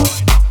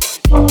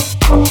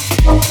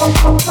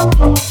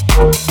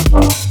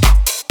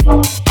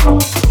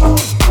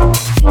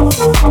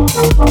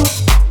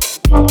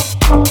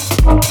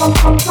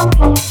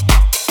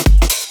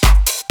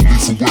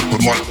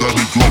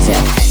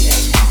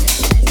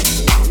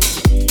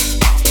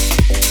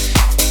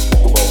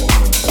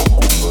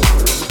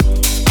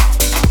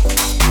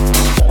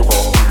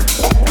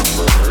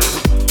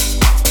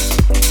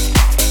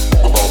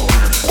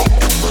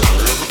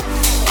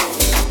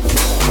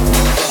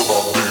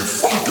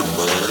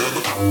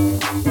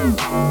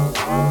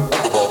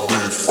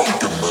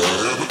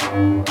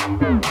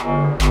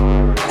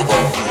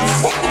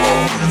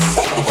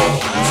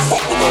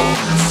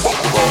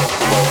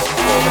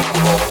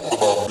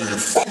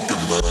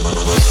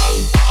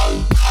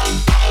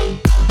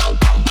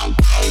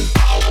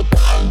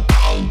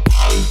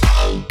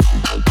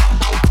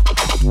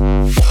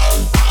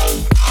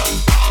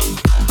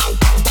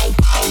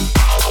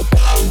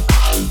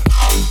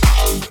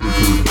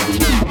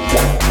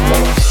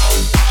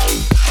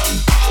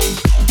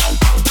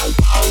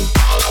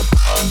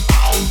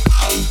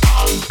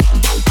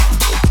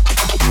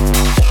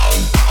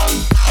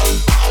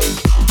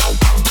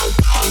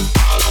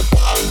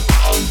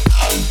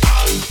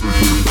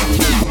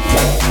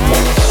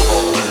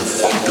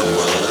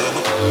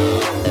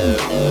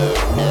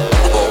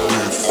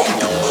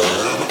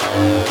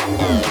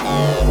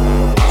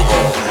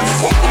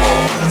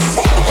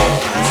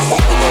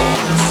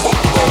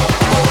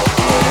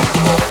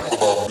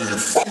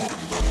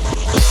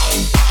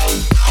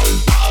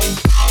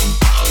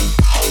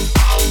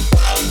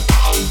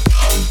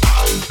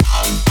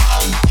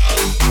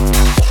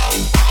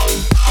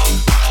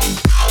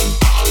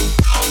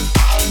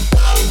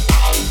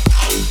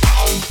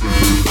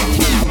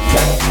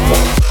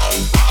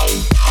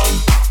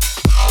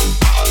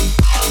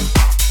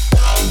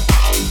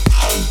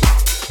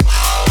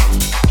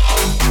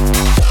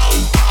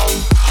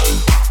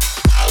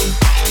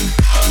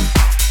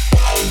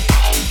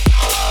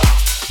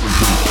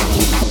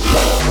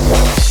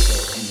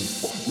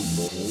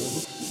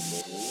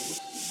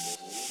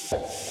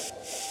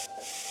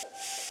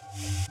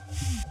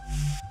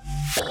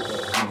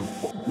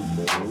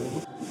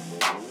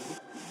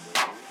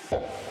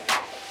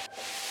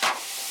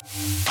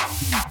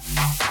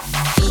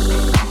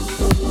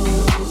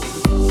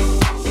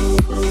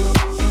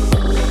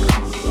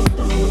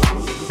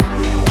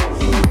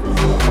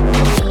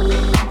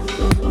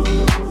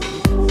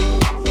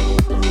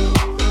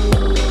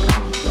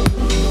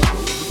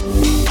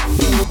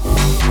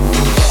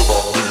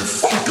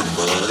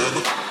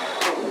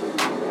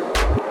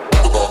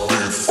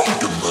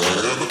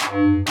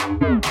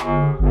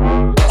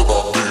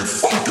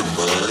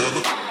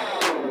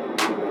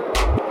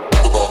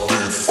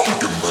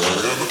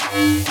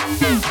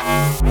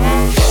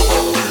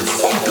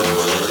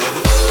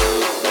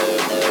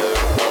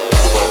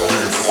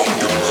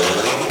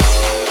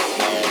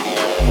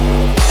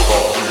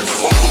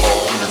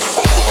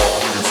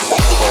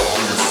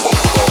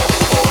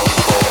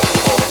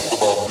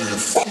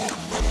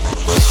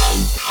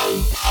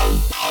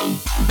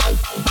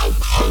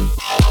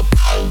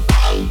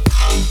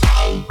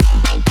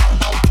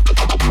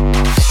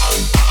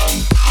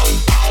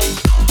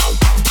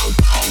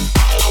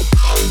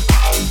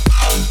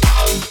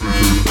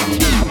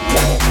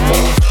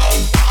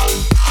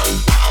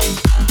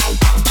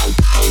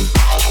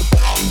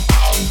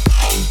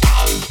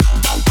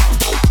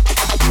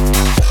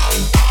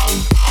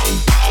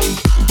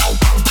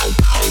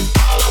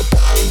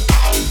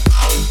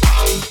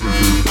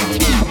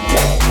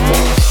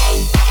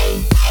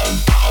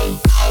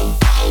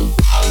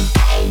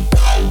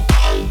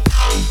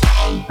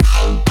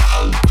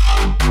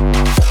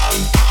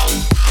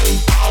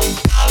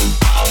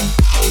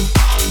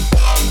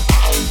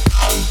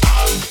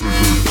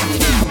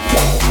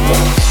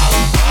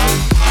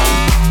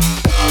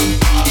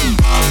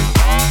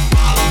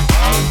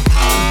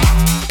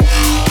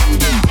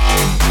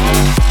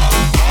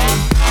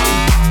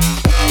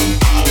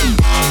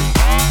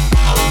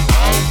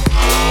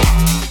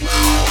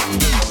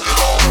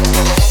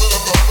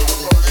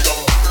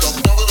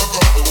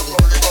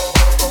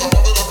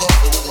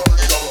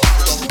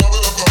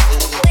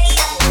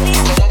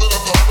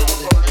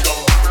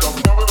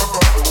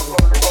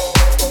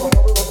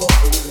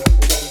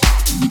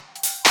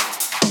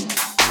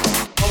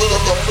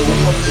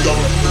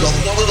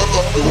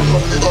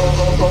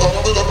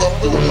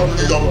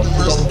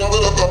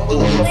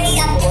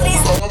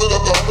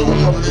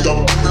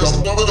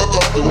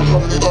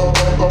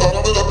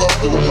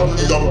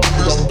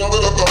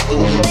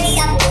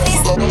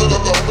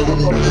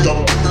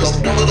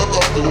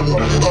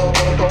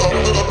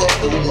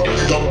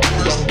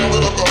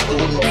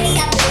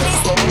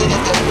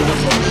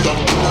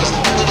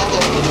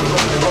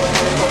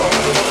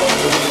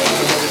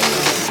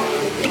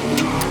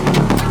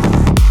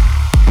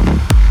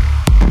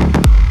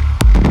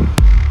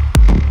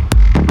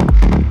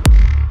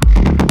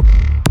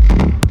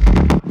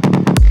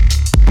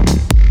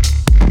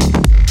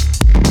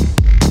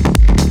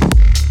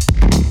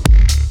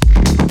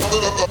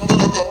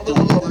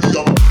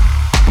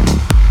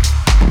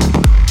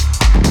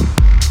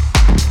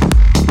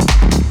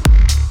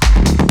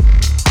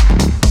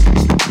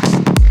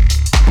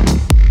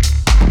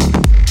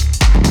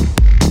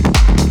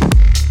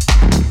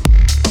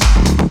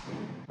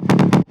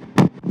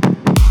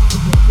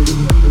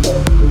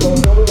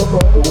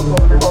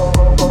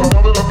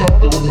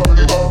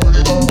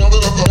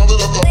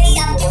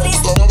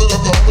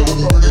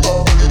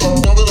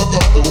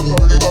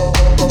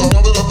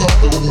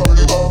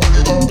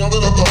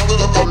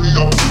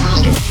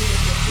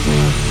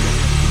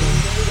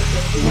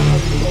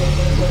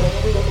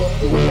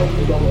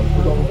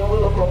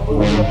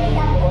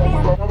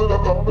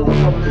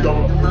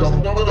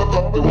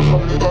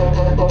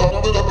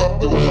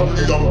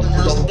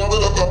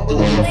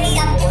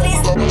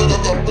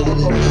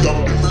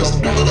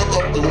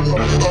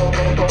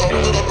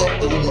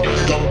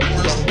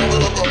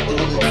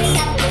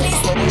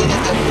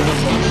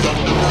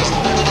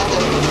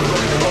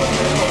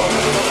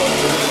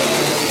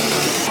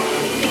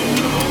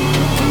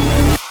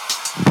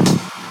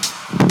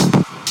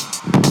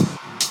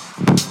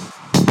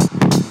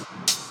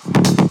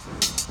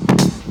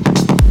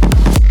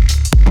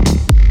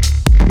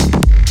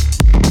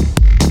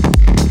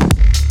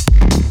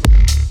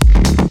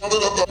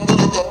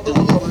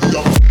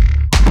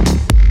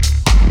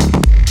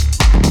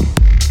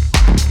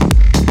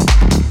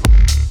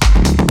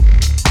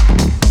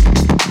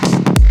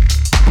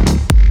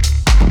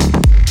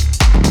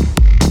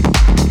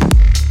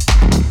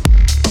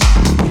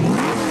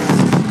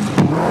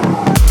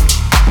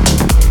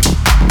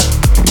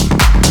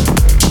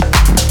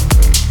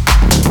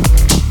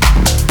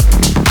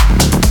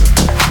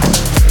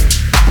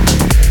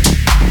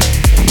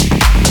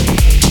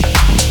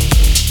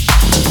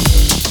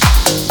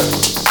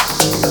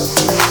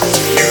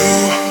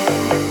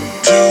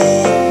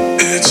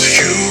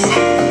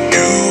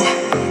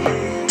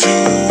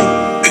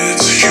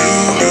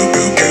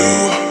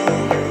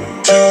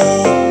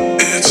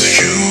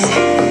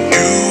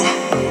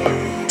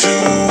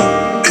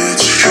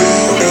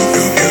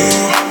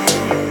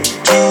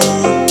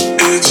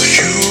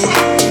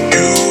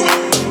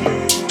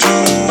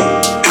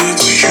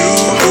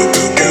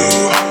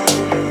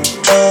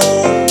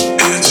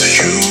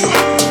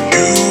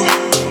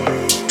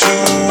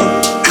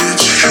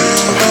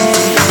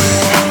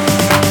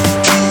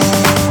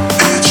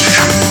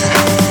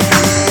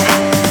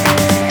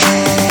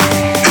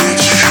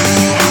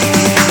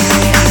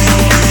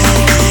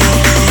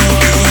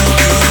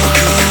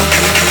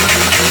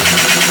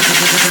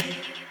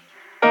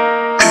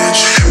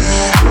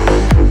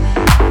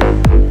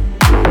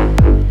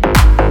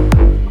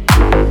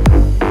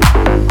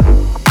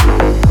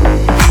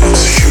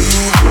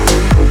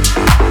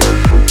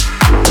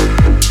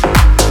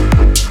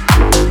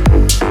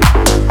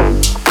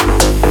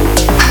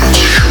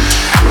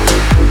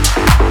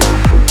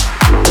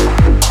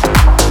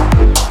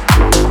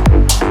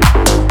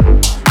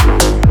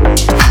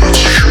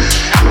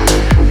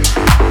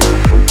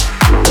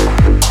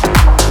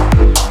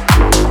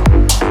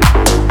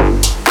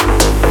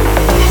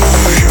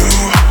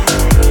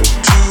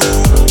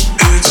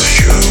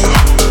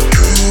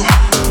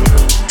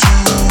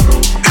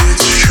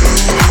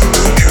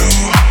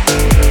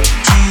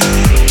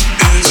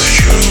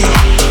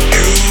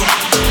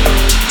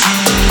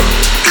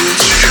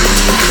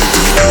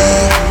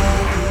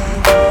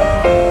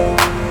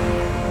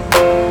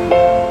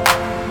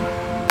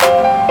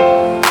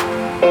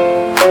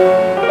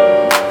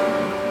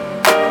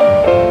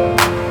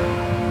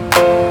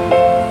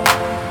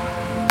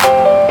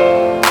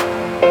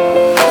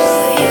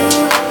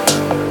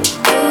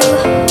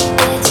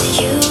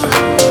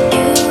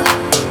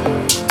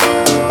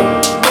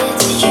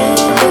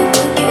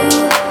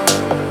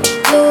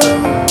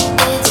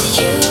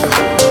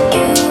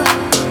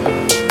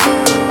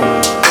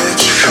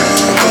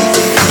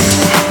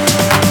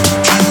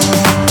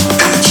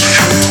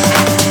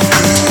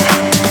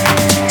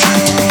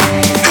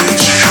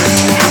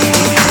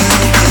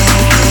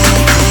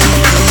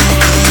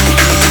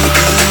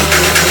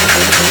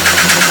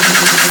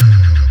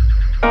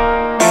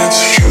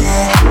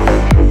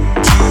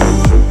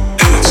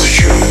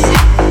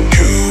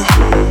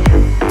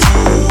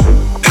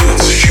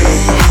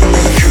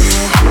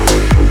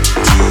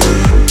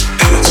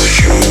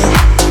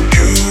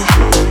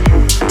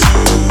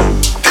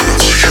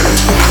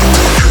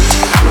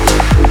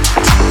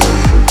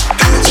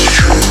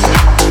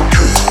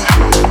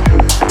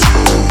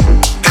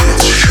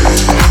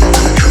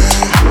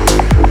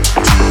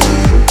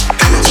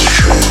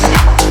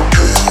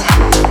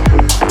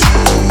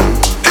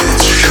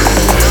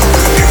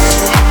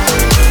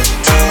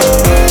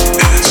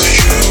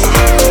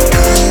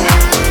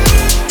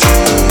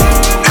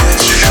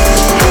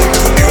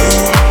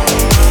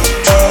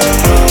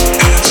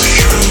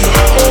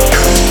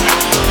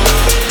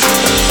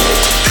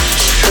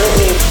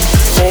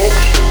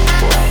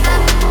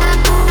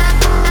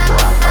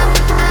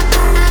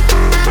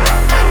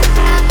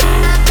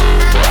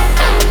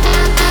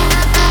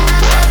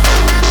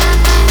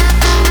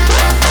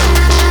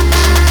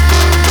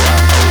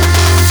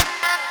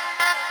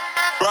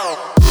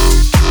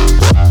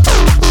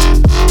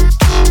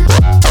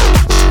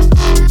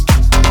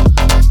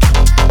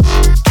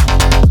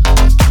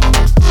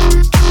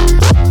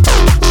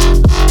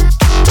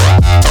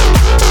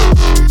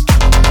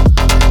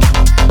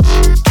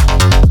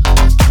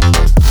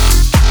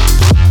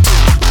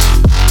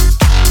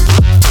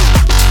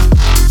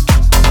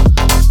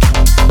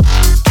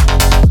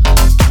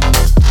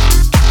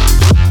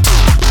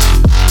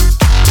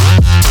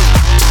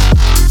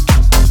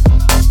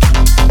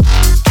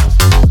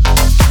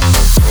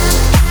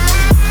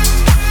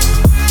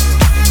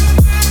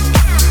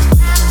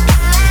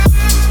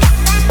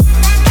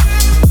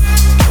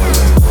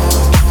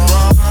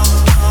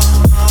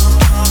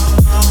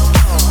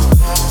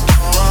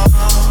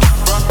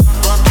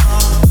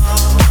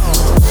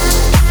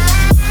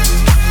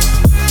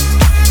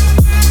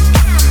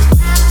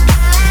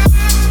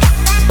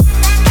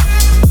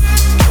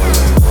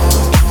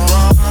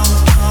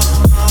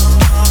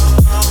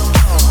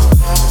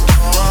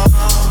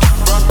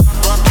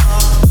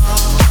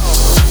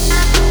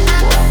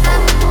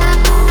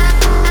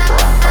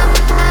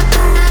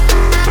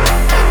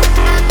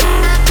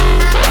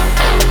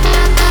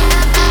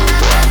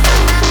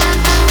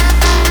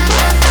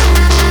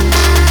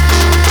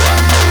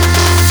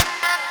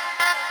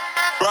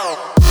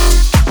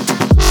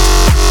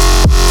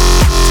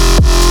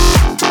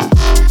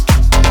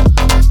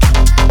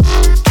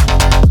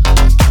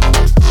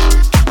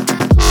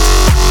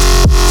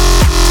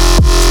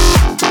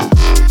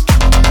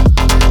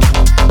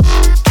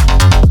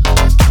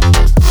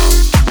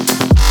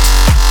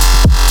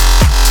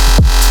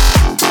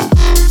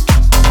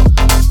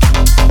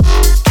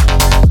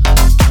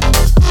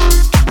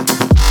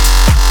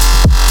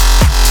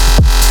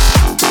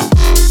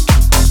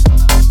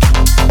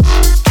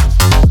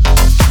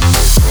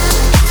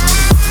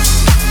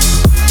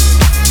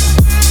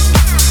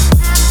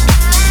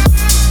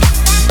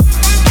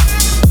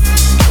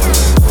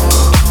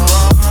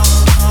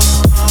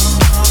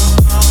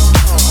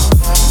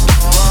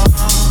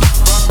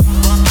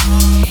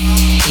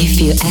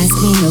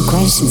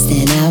 questions,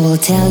 then I will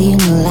tell you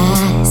no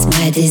lies.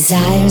 My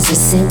desires are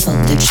simple,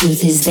 the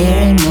truth is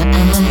there in my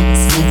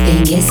eyes.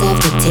 Nothing is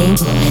off the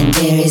table, and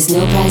there is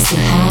no price to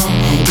hide.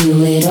 I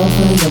do it all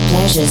for your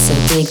pleasure, so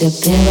take the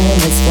pill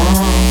and let's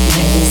fly.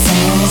 My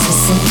desires are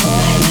simple,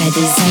 my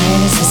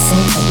desires are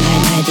simple,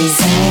 my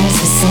desires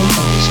are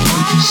simple.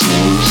 My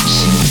desires are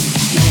simple.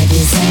 My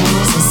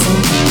desires are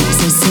simple,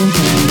 so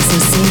simple, so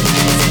simple.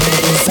 My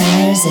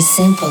desires are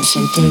simple, so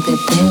take the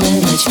pill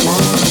and let's fly.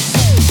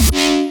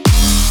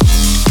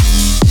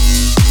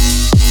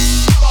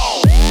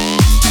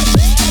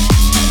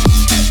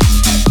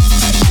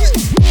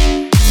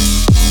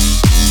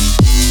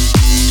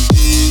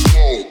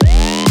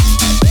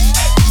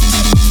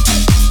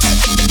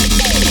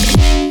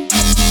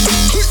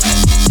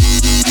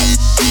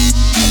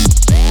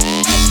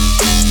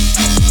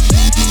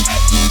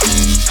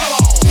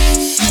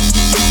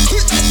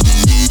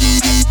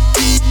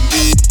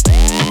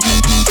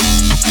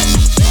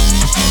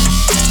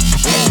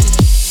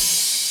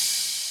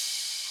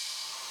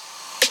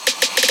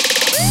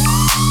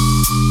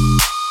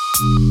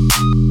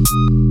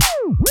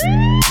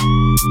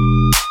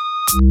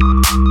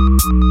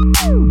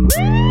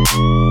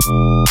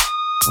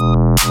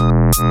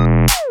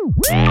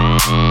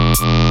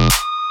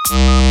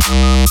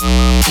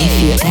 If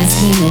you ask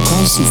me no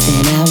questions,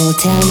 then I will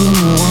tell you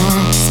no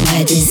lies.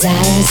 My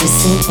desires are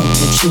simple,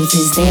 the truth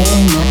is there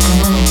in my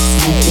eyes.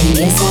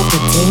 Nothing is off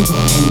the table,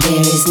 and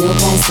there is no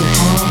price to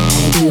hide.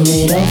 I do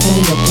it all for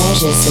your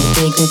pleasure, so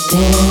take the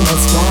pill and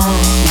let's fly.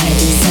 My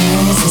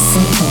desires are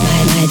simple,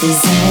 my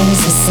desires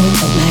are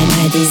simple,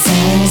 my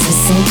desires are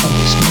simple.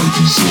 My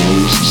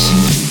desires are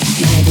simple.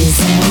 My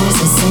desires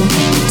are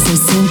simple, so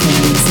simple,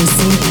 so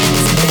simple.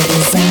 My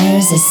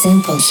desires are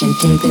simple, so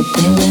take the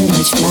pill and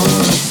let's fly.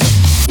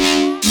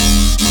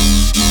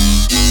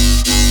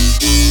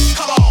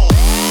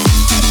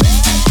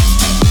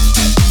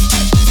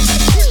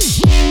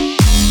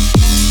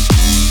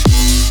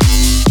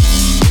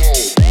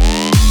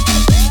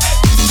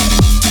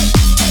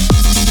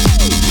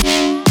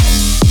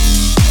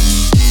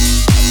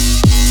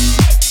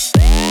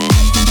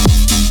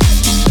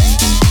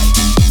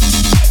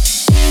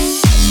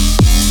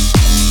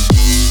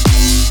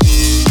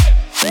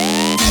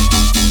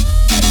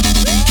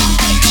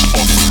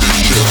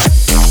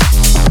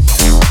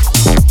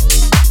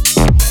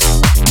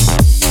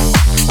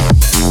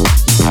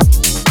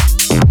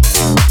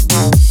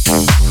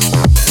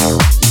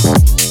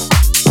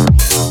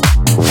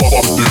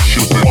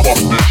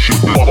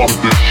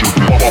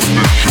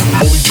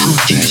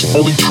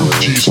 Only true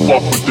G's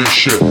fuck with this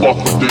shit, fuck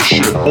with this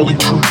shit. Only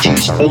true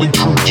G's fuck with this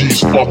shit,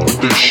 fuck with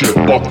this shit,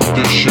 fuck with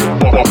this shit,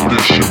 fuck with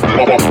this shit,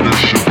 fuck with this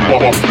shit,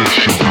 fuck with this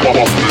shit.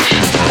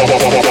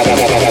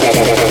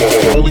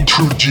 Only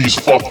true G's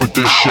fuck with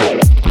this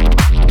shit.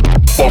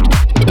 Fuck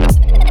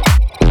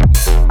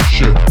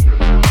shit.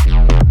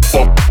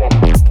 Fuck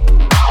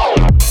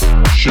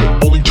shit.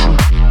 Only true.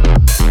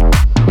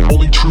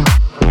 Only true.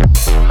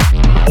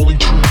 Only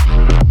true.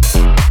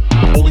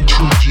 Only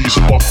true G's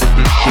fuck with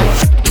this shit.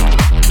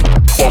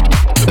 Fuck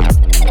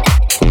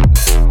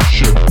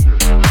shit.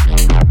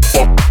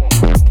 Fuck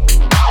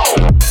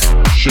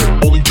shit.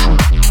 Only true.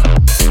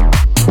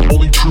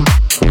 Only true.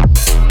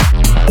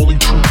 Only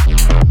true.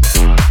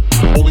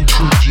 Only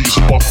true G's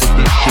fuck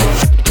with this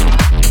shit.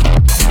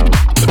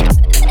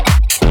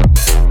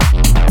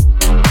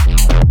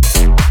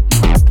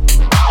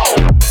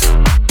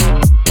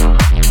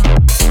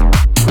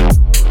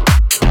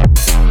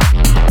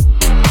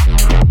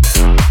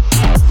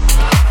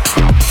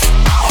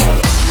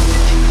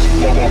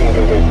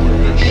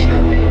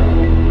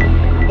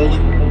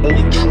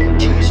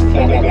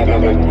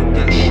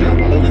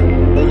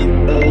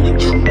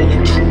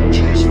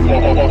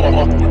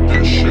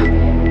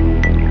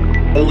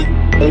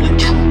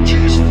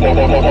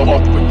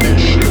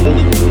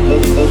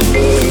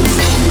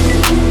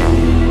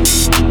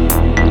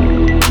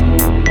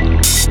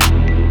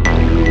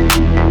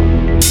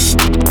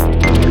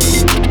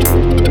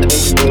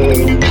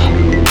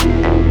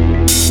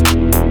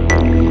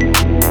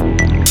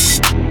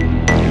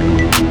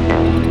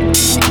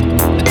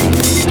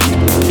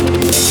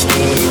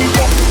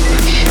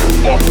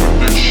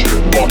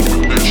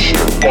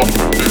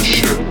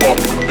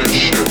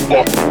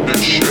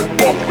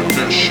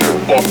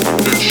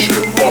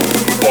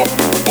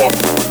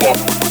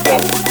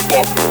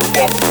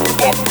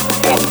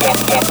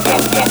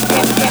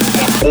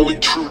 Only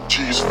true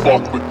G's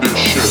fuck with this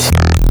shit.